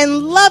 God,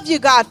 and love you,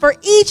 God, for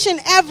each and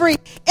every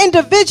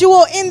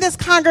individual in this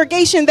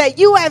congregation that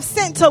you have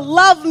sent to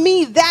love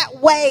me that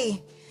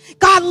way.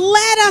 God,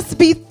 let us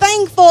be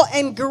thankful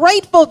and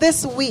grateful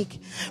this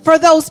week for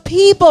those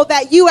people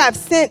that you have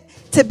sent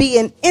to be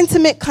in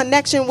intimate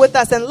connection with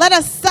us. And let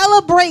us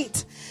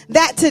celebrate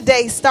that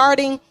today,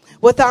 starting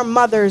with our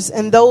mothers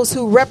and those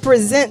who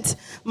represent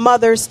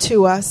mothers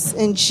to us.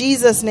 In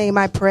Jesus' name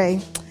I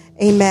pray.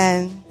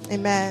 Amen.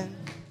 Amen.